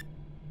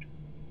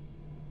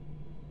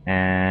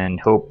 And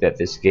hope that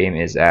this game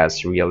is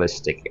as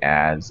realistic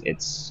as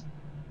it's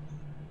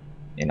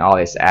in all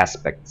its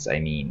aspects, I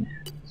mean.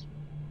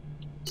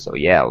 So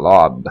yeah,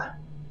 lob.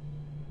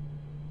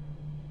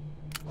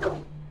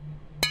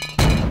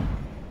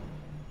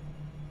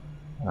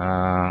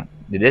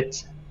 Did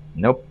it?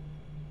 Nope.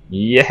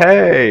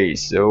 Yay!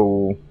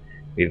 So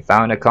we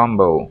found a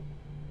combo.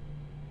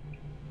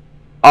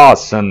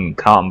 Awesome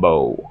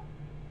combo.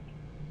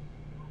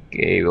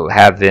 Okay, we'll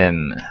have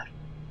him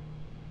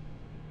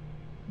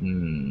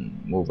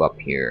move up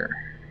here.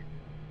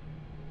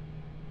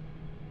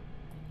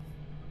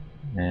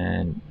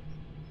 And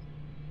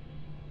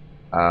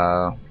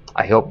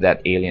I hope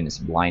that alien is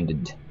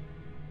blinded.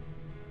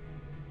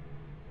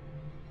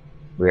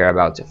 We're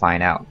about to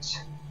find out.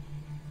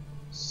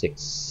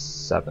 6,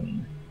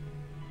 7,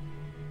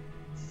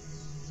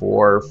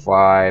 4,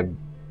 5.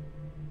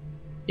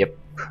 Yep.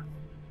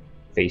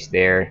 Face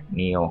there,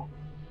 kneel.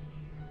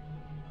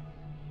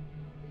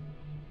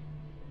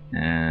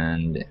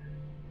 And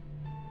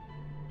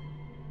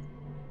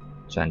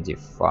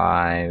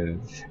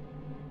 25.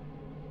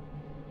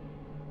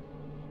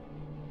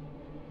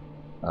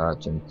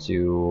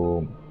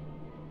 22.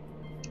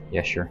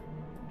 Yeah, sure.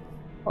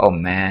 Oh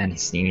man,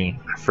 Sneemy.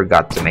 I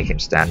forgot to make him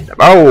stand up.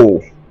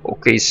 Oh!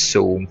 Okay,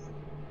 so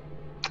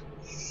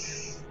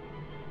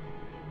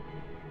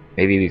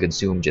maybe we could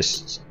zoom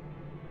just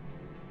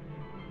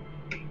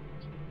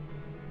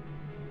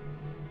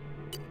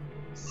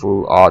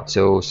full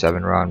auto,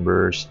 7 round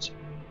burst,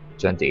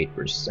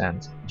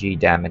 28%. G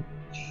damn it.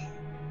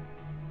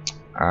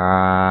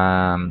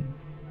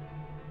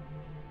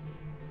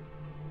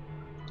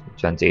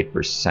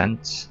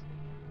 28%.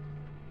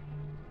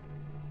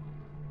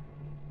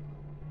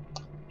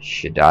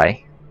 Should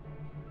I?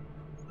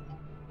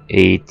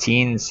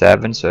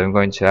 18-7, so I'm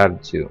going to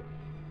have to.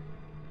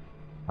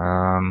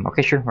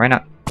 Okay, sure, why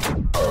not?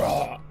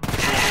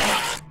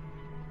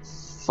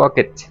 Fuck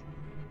it.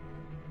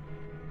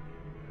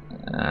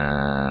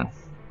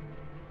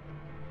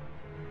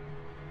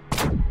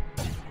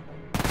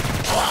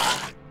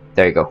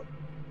 There you go.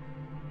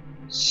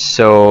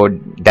 So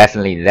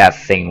definitely that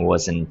thing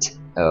wasn't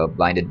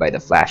blinded by the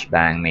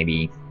flashbang.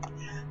 Maybe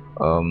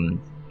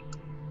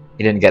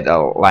he didn't get a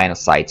line of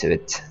sight to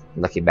it.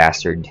 Lucky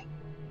bastard.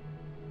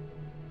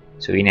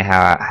 So we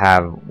now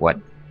have what?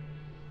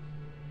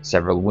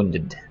 Several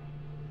wounded.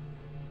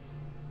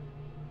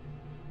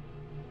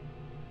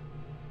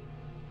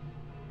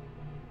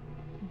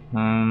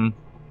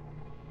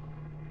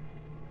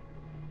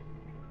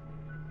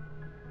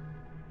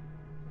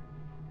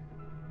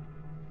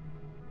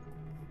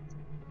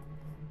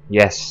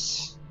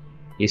 Yes,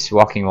 he's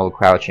walking while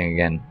crouching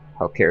again.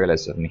 How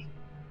careless of me.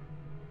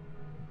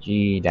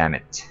 Gee, damn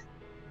it.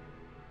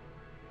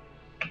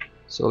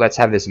 So let's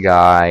have this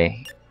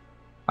guy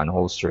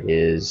unholster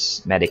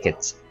his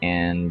medikit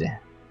and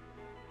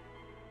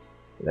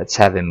let's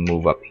have him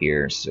move up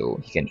here so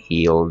he can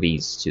heal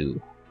these two.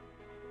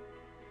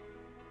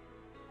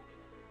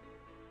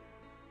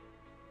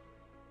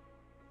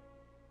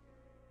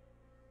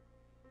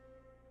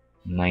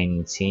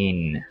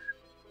 $19.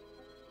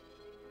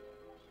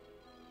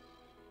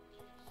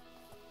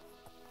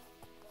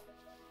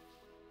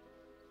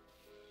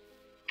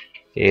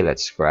 Okay,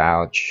 let's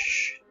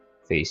crouch,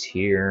 face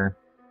here.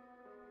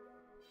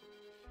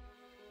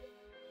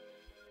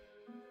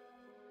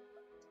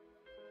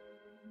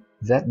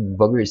 That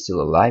bugger is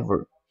still alive,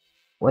 or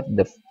what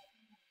the f—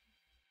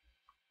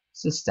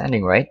 still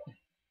standing, right?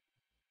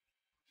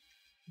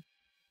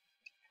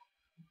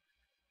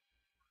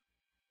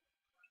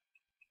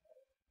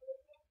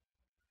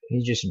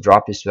 He just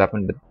dropped his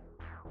weapon but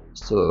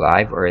still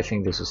alive, or I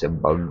think this is a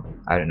bug.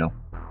 I don't know.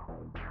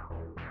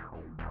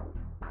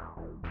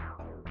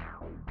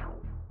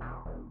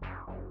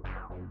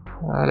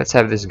 Let's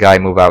have this guy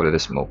move out of the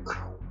smoke.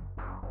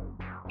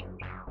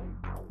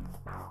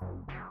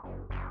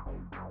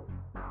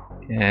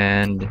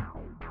 And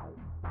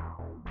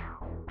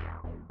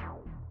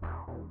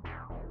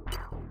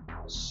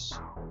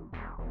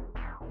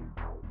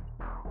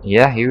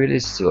yeah, he really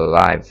is still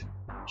alive.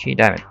 Gee,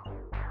 damn it.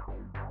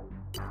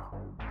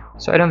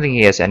 So I don't think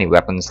he has any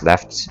weapons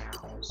left.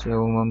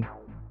 So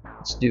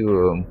let's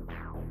do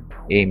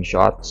aim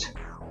shot.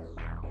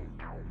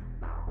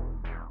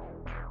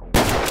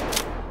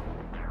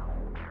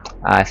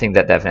 I think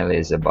that definitely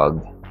is a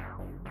bug.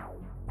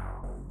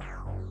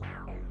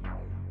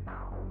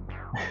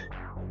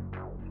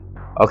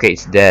 Okay,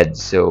 it's dead,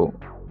 so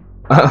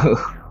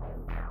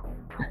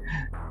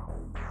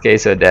okay,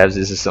 so devs,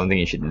 this is something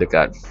you should look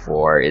out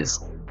for. It's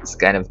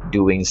kind of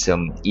doing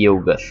some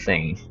yoga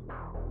thing.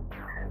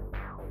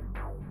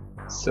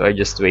 So I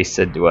just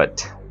wasted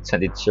what,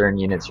 20 turn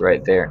units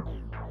right there.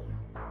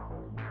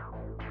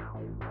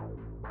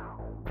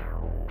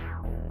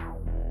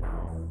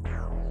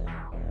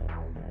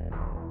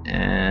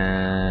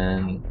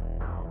 And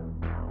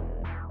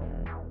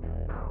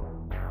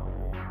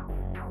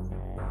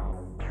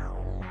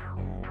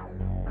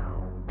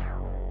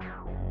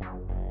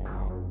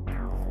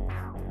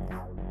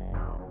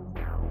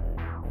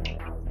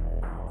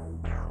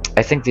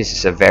I think this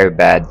is a very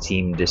bad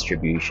team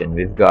distribution.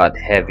 We've got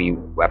heavy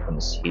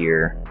weapons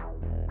here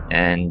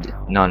and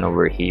none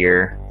over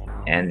here,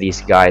 and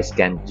these guys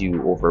can't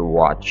do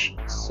Overwatch,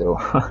 so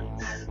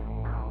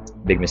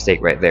big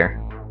mistake right there.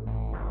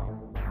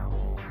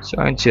 So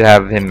I'm going to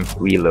have him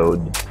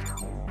reload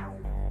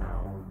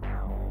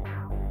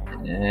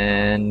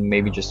and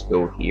maybe just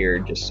go here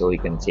just so he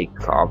can take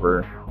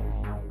cover.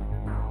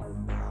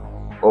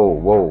 Oh,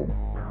 whoa.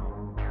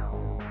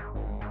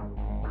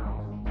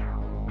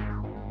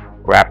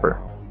 Grapper.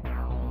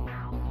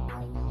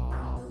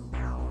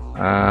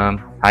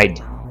 Hide.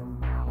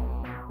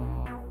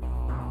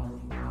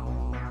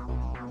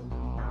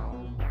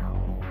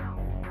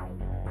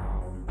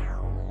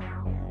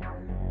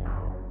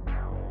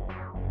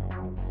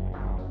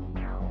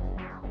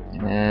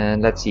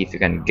 And let's see if you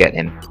can get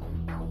him.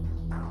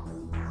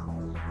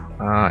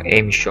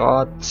 Aim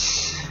shot.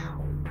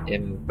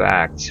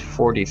 Impact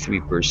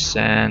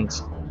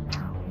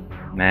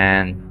 43%.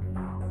 Man,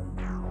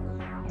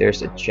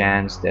 there's a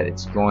chance that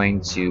it's going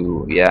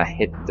to, yeah,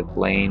 hit the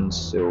plane.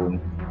 So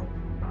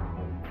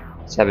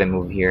let's have him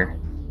move here.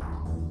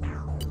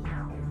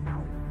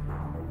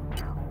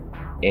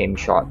 Aim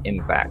shot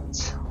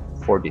impact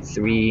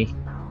 43.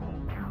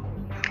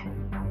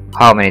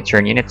 How many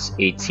turn units?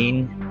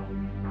 18.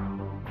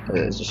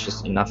 It's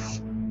just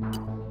enough.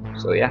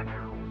 So yeah,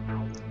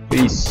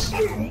 peace.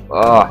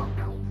 Oh,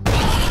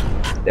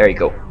 there you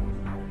go.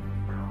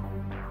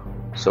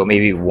 So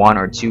maybe one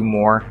or two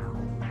more,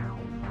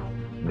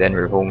 then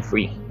we're home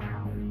free.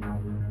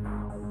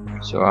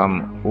 So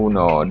 1,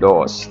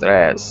 2,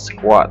 3,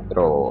 4, 5.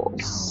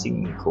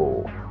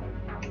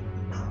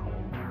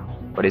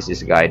 What is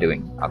this guy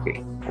doing?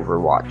 Okay,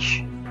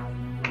 Overwatch.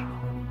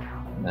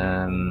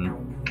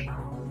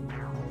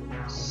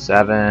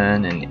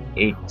 7 and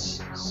 8.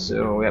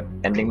 So yep,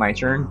 ending my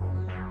turn.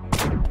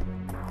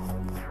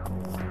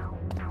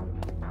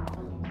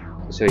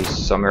 So he's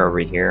somewhere over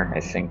here,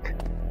 I think.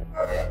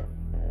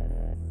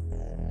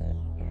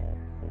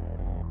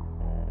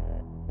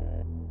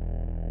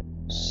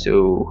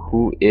 So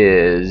who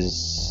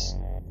is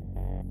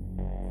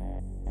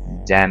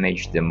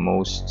damaged the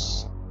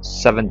most?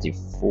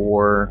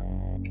 74,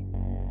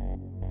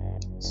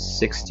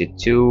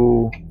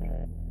 62,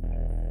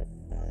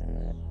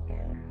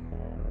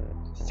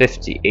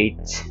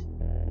 58.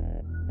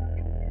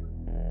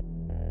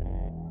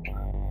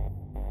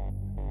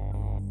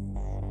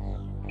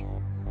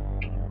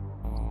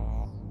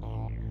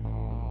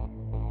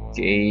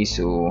 Okay,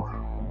 so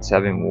let's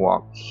have him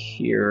walk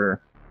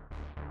here.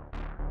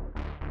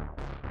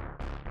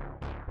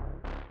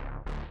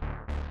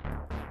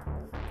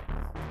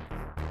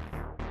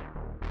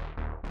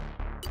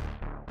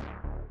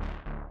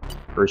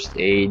 First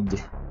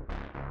aid.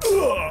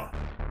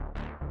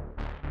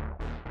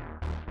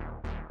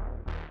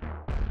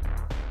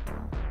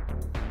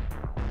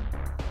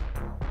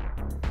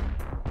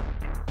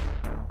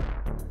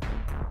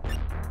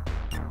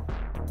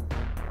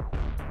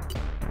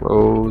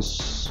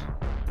 Close.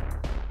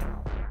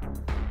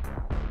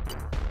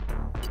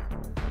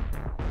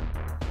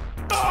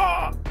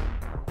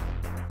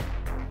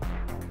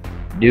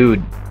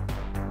 Dude,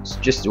 it's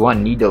just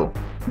one needle.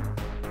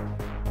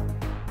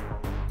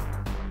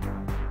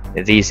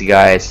 These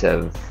guys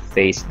have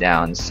faced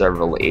down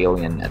several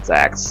alien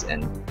attacks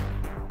and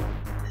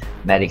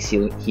medics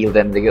heal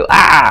them. They go,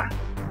 ah!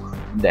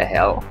 The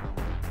hell?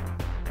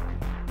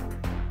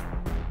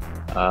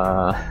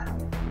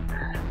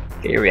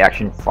 Okay,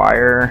 reaction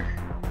fire.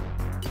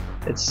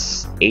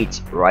 It's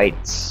 8,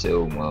 right?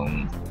 So,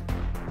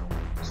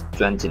 it's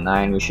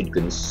 29. We should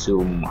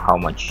consume how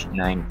much?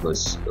 9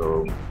 plus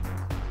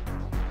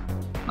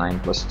 9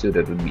 plus 2,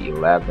 that would be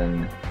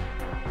 11.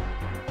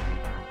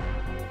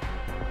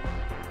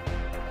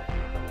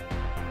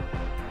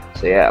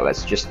 So yeah,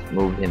 let's just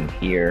move him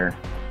here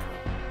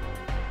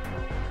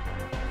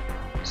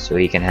so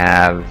he can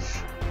have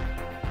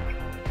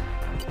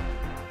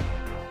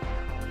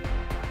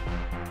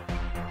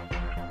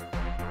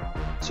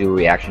two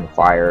reaction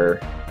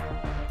fire.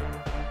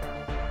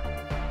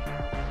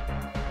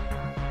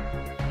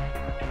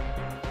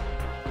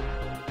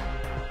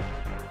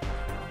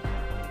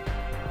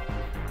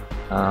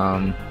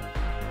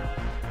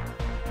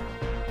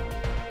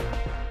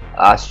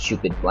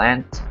 Stupid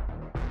plant.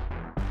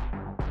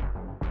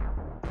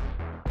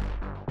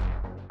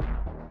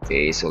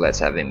 Okay, so let's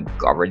have him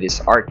cover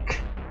this arc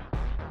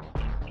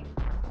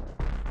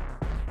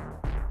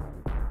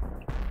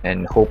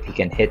and hope he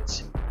can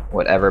hit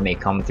whatever may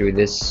come through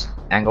this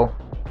angle.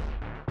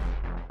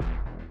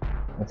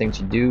 Nothing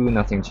to do,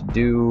 nothing to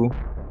do.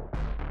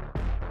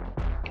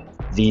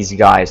 These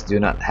guys do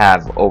not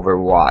have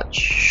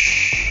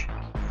Overwatch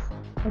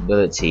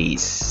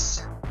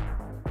abilities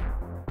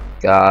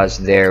because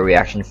their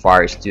reaction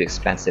fire is too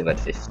expensive at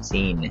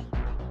 15.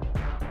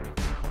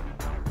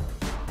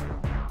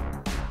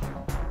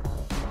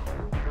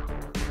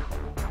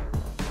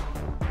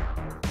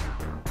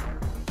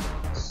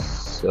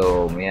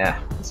 So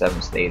yeah, let's have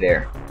him stay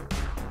there.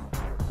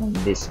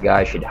 This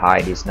guy should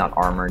hide, he's not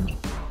armored.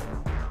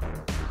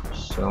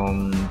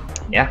 So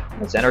yeah,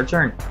 let's end our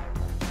turn.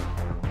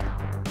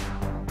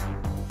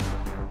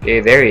 Okay,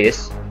 there he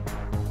is.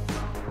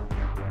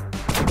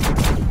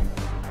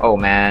 Oh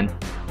man.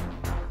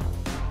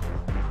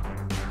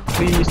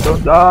 Please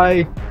don't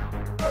die.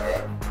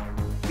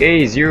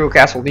 Okay, 0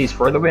 casualties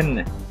for the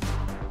win.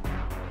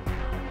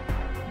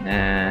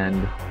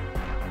 And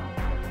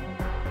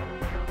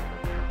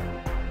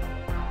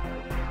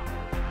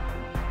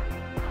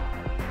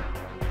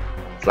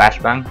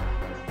flashbang.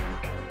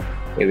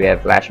 Okay, we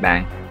have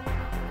flashbang.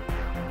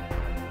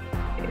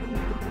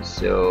 Okay,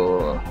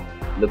 so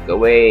look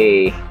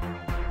away.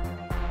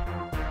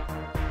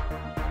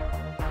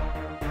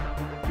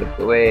 Look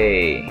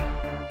away.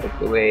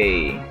 Look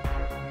away.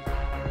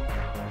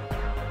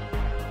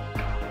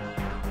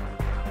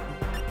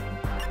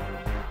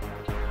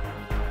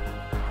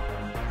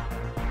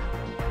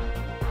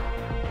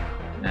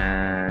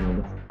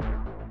 And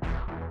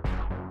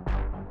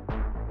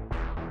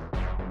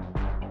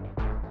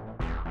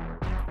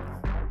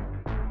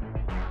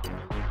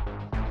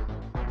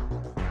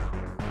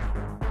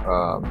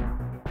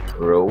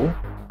row.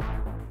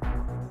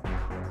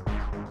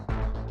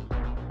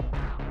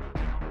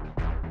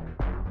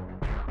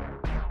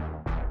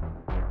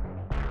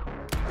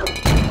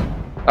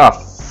 Ah,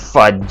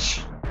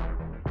 fudge.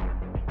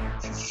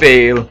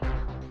 Fail.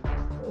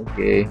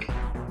 Okay.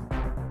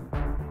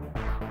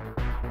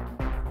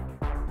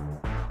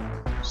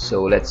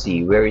 So let's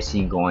see, where is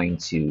he going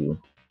to?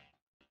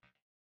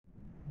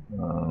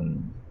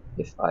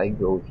 If I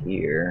go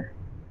here,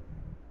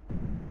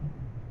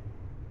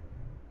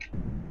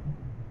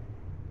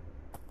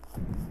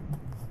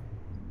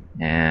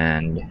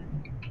 and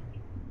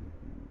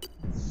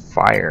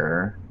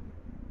fire,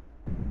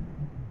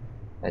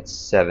 that's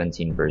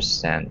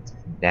 17%.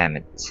 Damn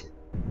it.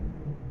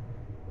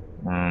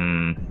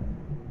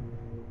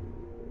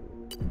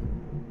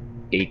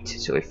 8.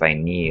 So if I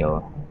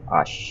kneel,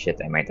 ah shit,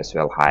 I might as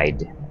well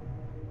hide.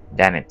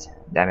 Damn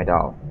it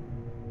all.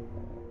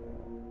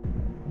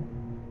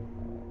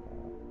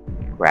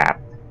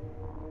 Crap.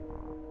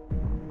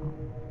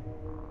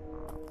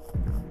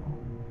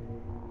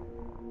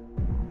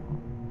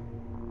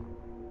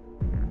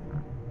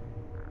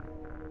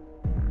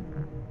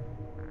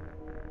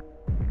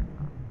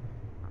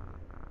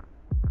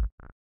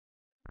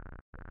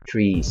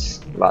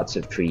 Trees, lots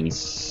of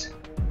trees.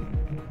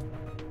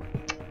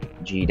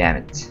 Gee, damn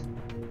it.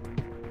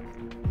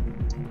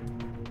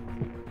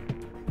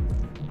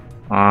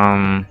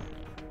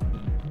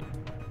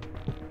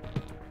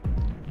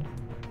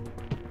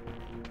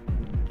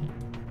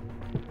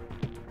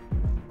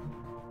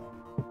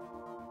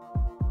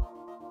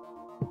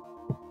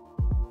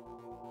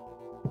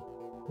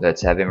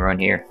 Let's have him run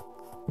here.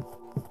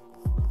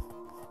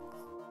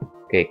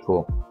 Okay,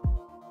 cool.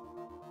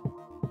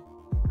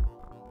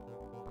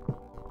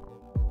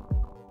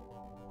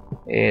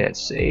 Yeah,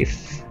 that's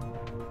safe.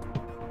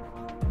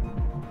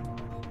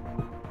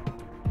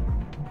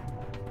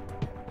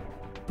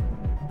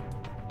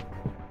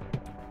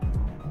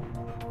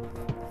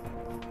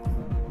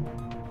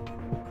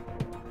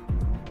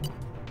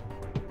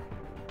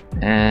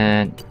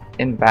 And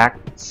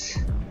impact.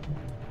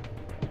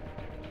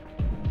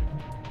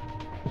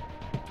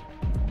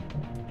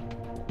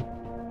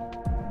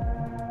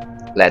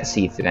 Let's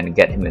see if we can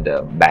get him with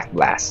a back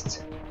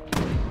blast.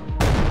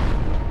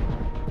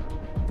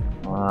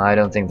 I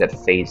don't think that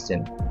phased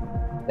him.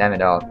 Damn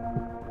it all.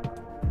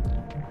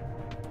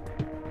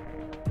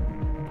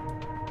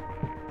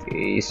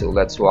 Okay, so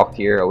let's walk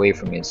here away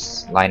from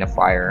his line of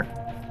fire.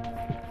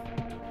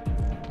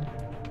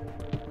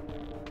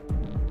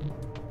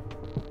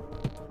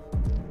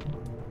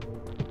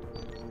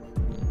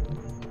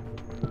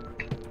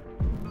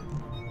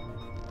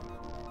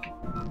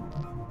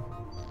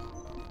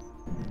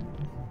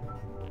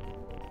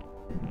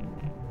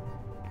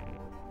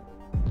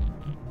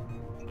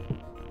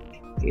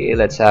 Okay,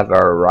 let's have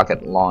our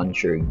rocket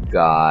launcher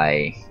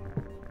guy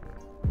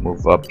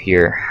move up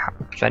here.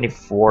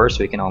 24, so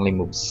we can only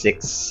move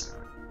 6.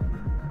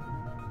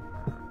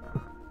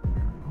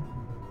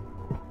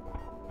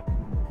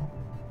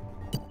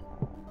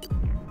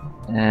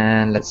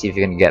 And let's see if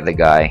we can get the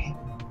guy.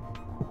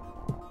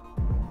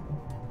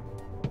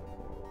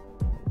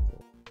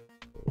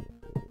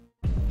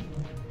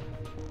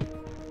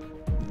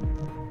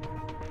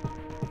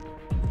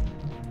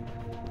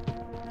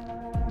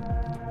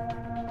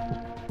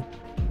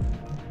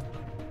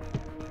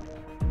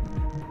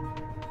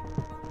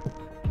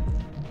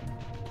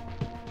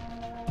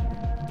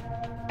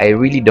 I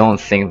really don't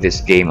think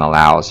this game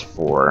allows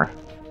for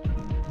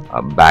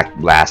back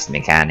blast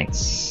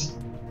mechanics.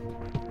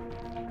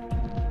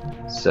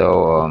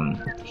 So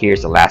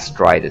here's the last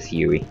try the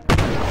theory.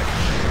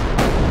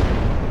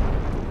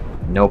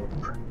 Nope.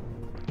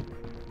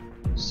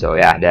 So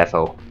yeah,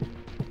 defo.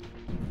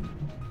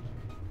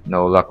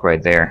 No luck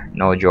right there.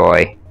 No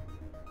joy.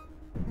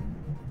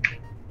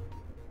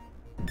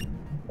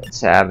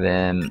 Let's have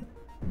him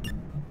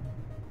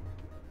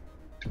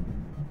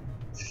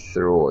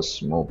throw a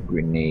smoke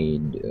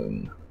grenade.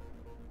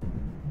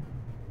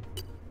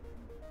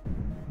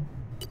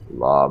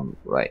 Lob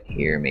right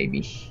here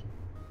maybe.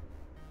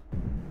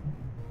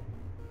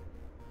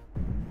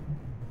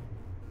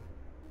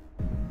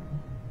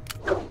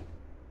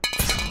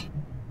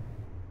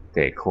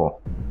 Okay,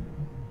 cool.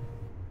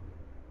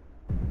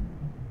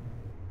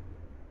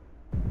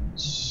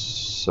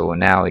 So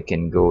now we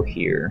can go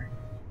here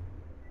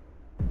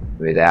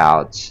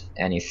without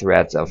any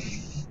threat of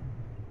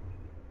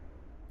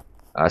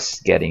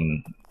us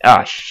getting...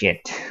 Ah,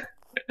 shit.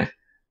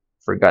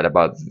 Forgot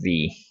about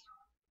the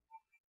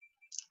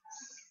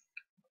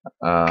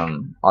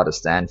auto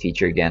stand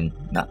feature again.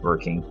 Not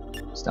working.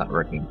 It's not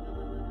working.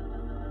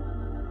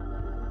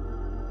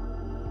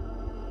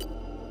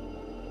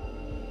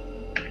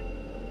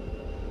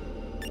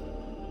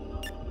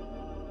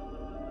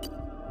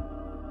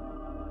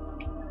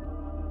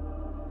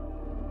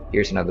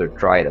 Here's another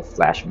try at a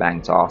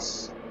flashbang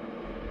toss.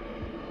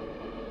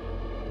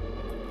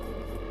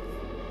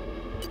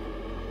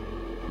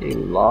 A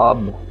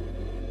lob.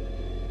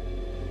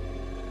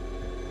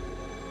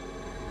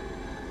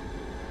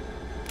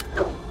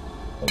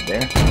 Right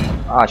there.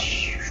 Ah,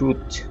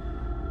 shoot.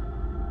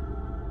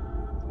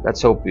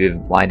 Let's hope we've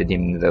blinded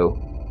him though.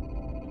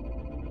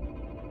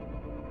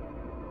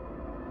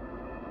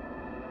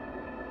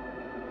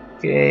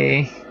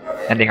 Okay,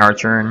 ending our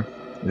turn.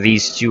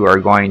 These two are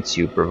going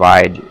to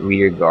provide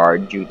rear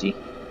guard duty.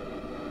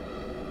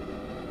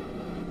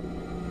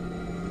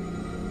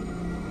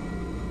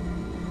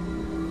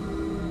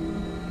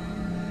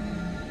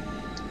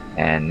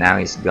 And now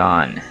he's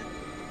gone.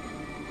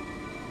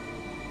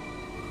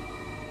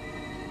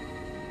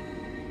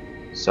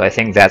 So I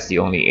think that's the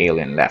only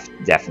alien left,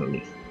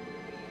 definitely.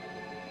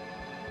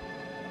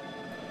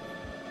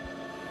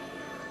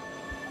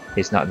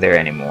 He's not there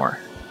anymore.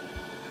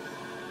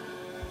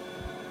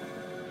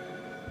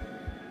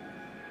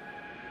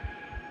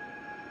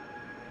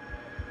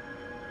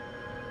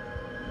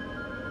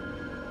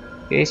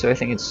 Okay, so I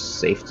think it's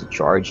safe to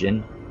charge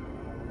in.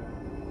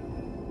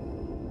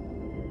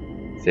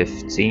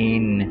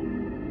 15.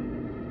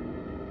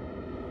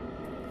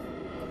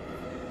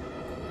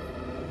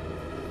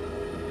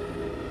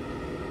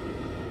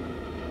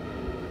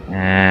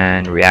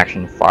 And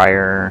reaction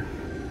fire.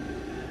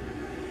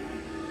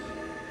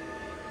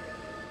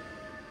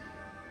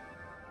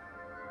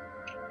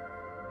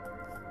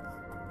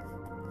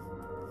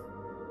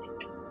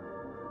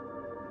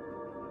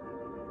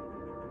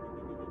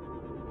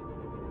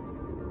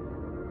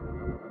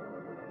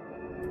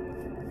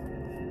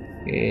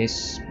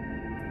 Yes.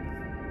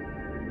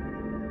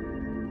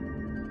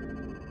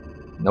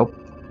 Nope.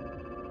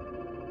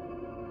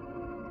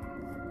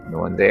 No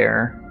one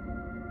there.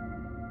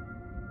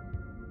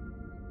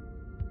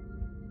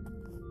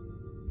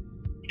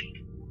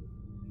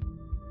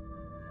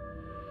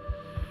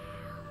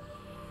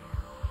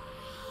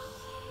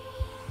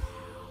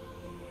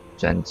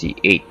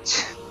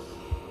 $28.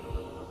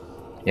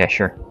 Yeah,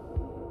 sure.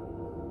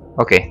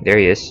 Okay, there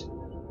he is.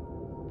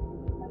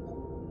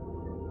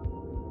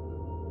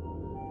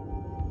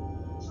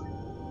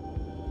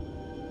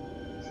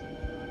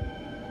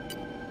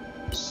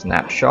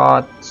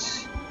 Snapshot.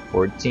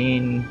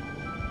 14.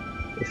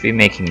 If we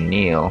make him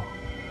kneel.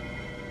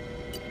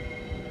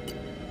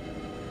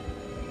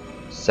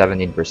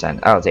 17%.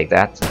 I'll take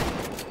that.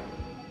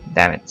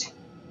 Damn it.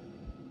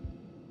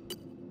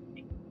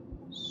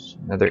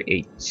 Another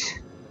 8.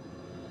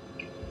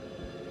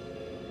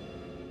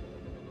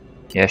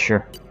 Yeah,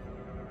 sure.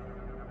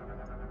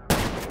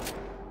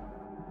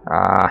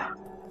 Ah.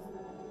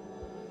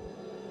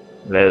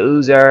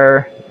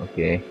 Loser.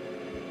 Okay.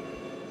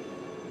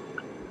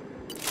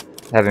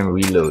 Have him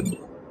reload.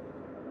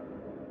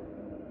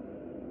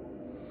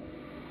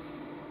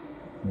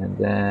 And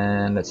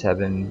then let's have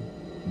him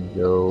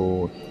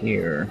go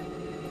here.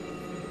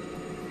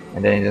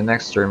 And then in the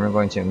next turn, we're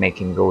going to make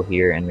him go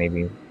here, and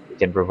maybe we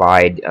can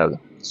provide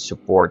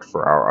support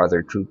for our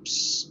other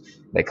troops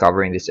by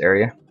covering this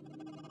area.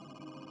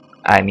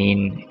 I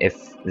mean,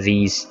 if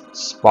these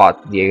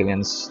spot the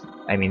aliens,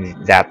 I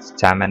mean, that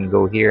Taman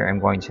go here, I'm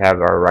going to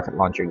have our rocket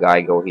launcher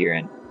guy go here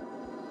and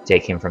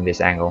take him from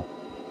this angle.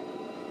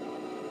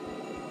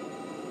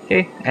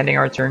 Okay, ending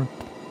our turn.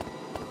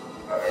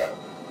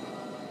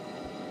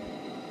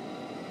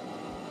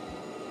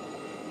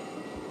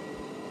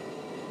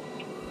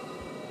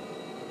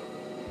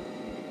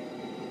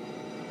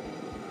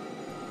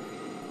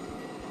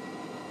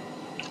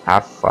 Ah,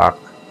 fuck.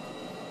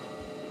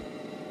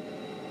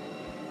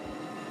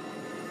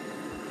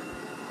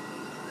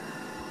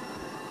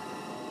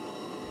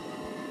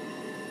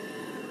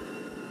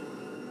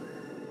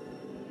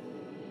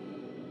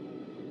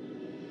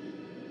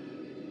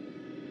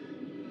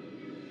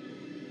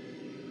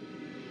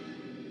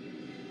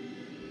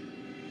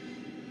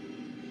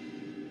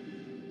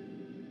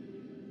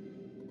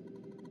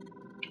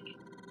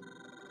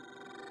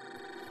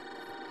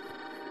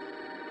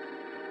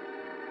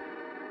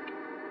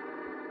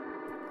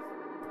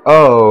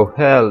 Oh,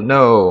 hell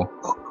no.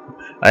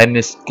 I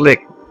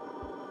misclicked.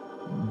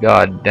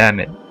 God damn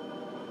it.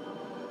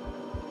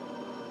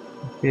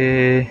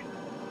 Okay.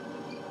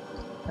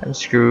 I'm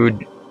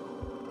screwed.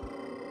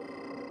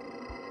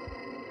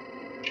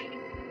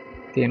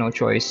 Okay, no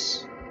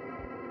choice.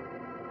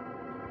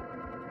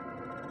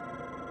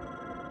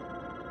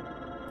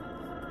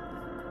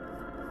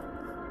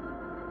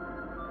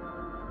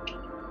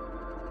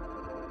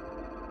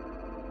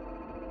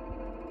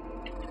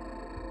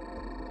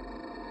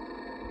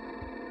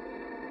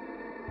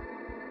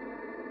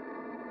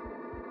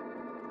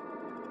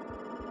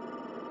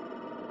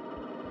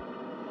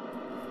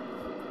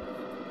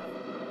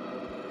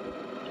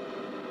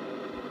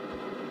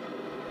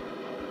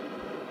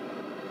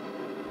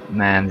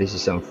 Man, this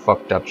is some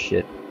fucked up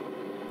shit.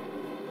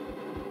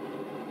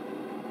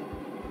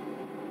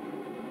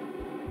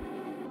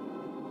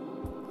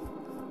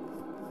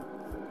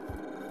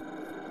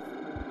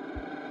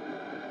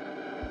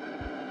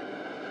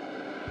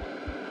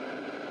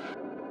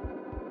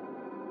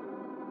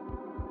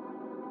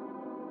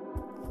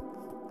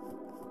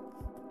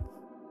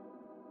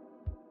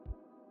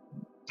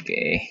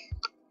 Okay.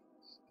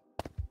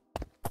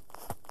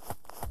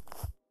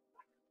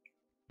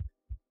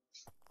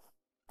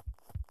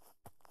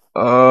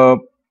 Uh,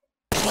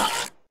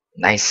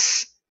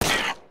 nice.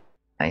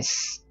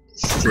 Nice.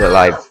 Still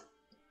alive.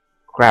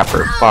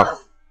 Crapper,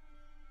 fuck.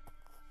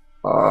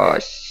 Oh,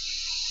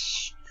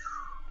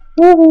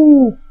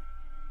 woohoo!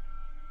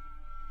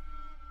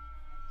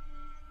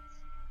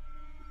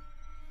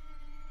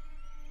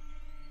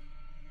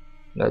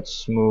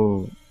 Let's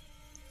move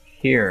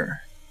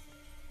here.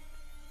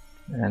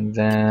 And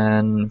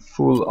then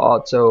full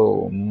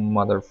auto,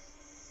 mother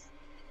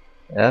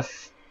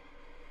F.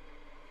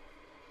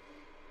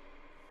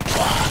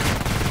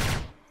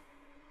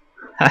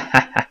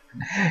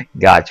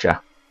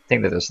 Gotcha. I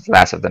think that was the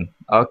last of them.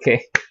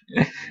 Okay.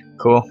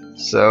 Cool.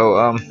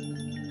 So,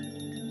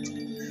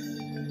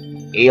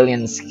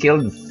 aliens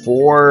killed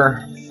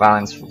 4,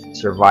 phalanx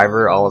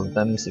survivor, all of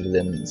them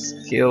civilians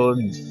killed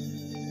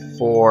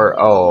 4.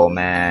 Oh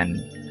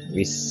man,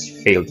 We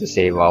failed to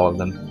save all of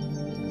them.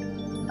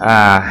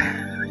 Ah,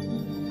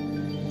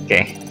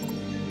 okay.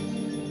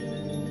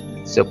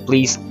 So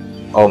please,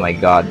 oh my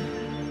god,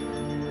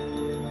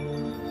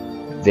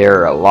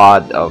 there are a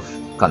lot of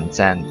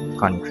content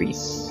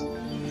countries.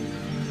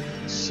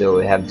 So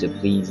we have to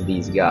please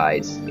these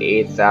guys.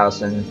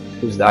 8,000,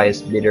 who's the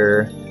highest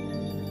bidder?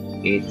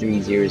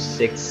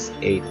 8306,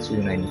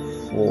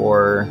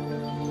 8294.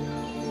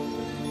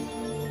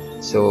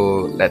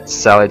 So let's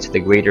sell it to the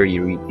Greater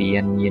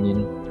European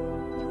Union.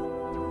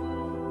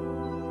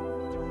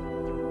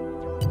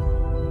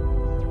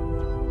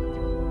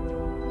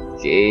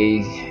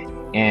 Okay,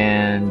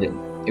 and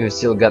we've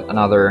still got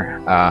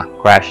another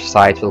crash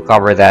site. We'll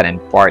cover that in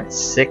part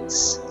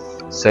 6.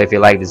 So if you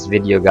like this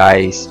video,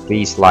 guys,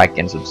 please like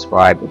and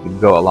subscribe. It would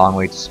go a long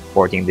way to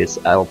supporting this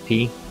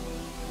LP.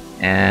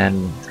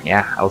 And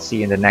yeah, I'll see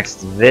you in the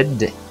next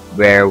vid,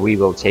 where we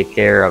will take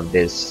care of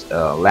this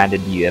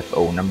landed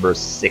UFO number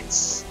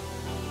 6.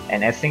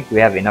 And I think we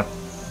have enough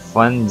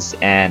funds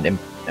and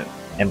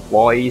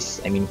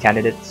employees, I mean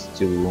candidates,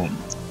 to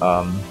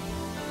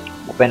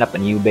open up a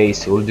new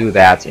base. We'll do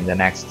that in the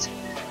next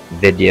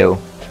video.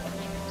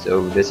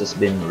 So this has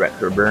been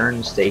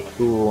Retroburn. Stay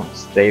cool,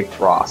 stay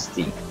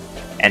frosty.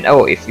 And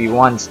oh, if you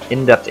want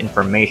in-depth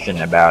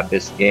information about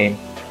this game,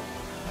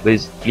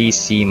 please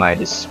see my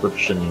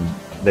description,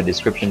 the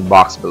description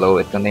box below.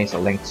 It contains a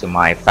link to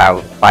my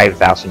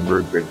 5,000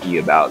 word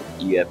review about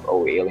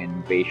UFO alien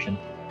invasion.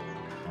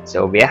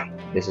 So yeah,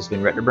 this has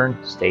been Retroburn.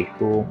 Stay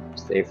cool,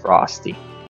 stay frosty.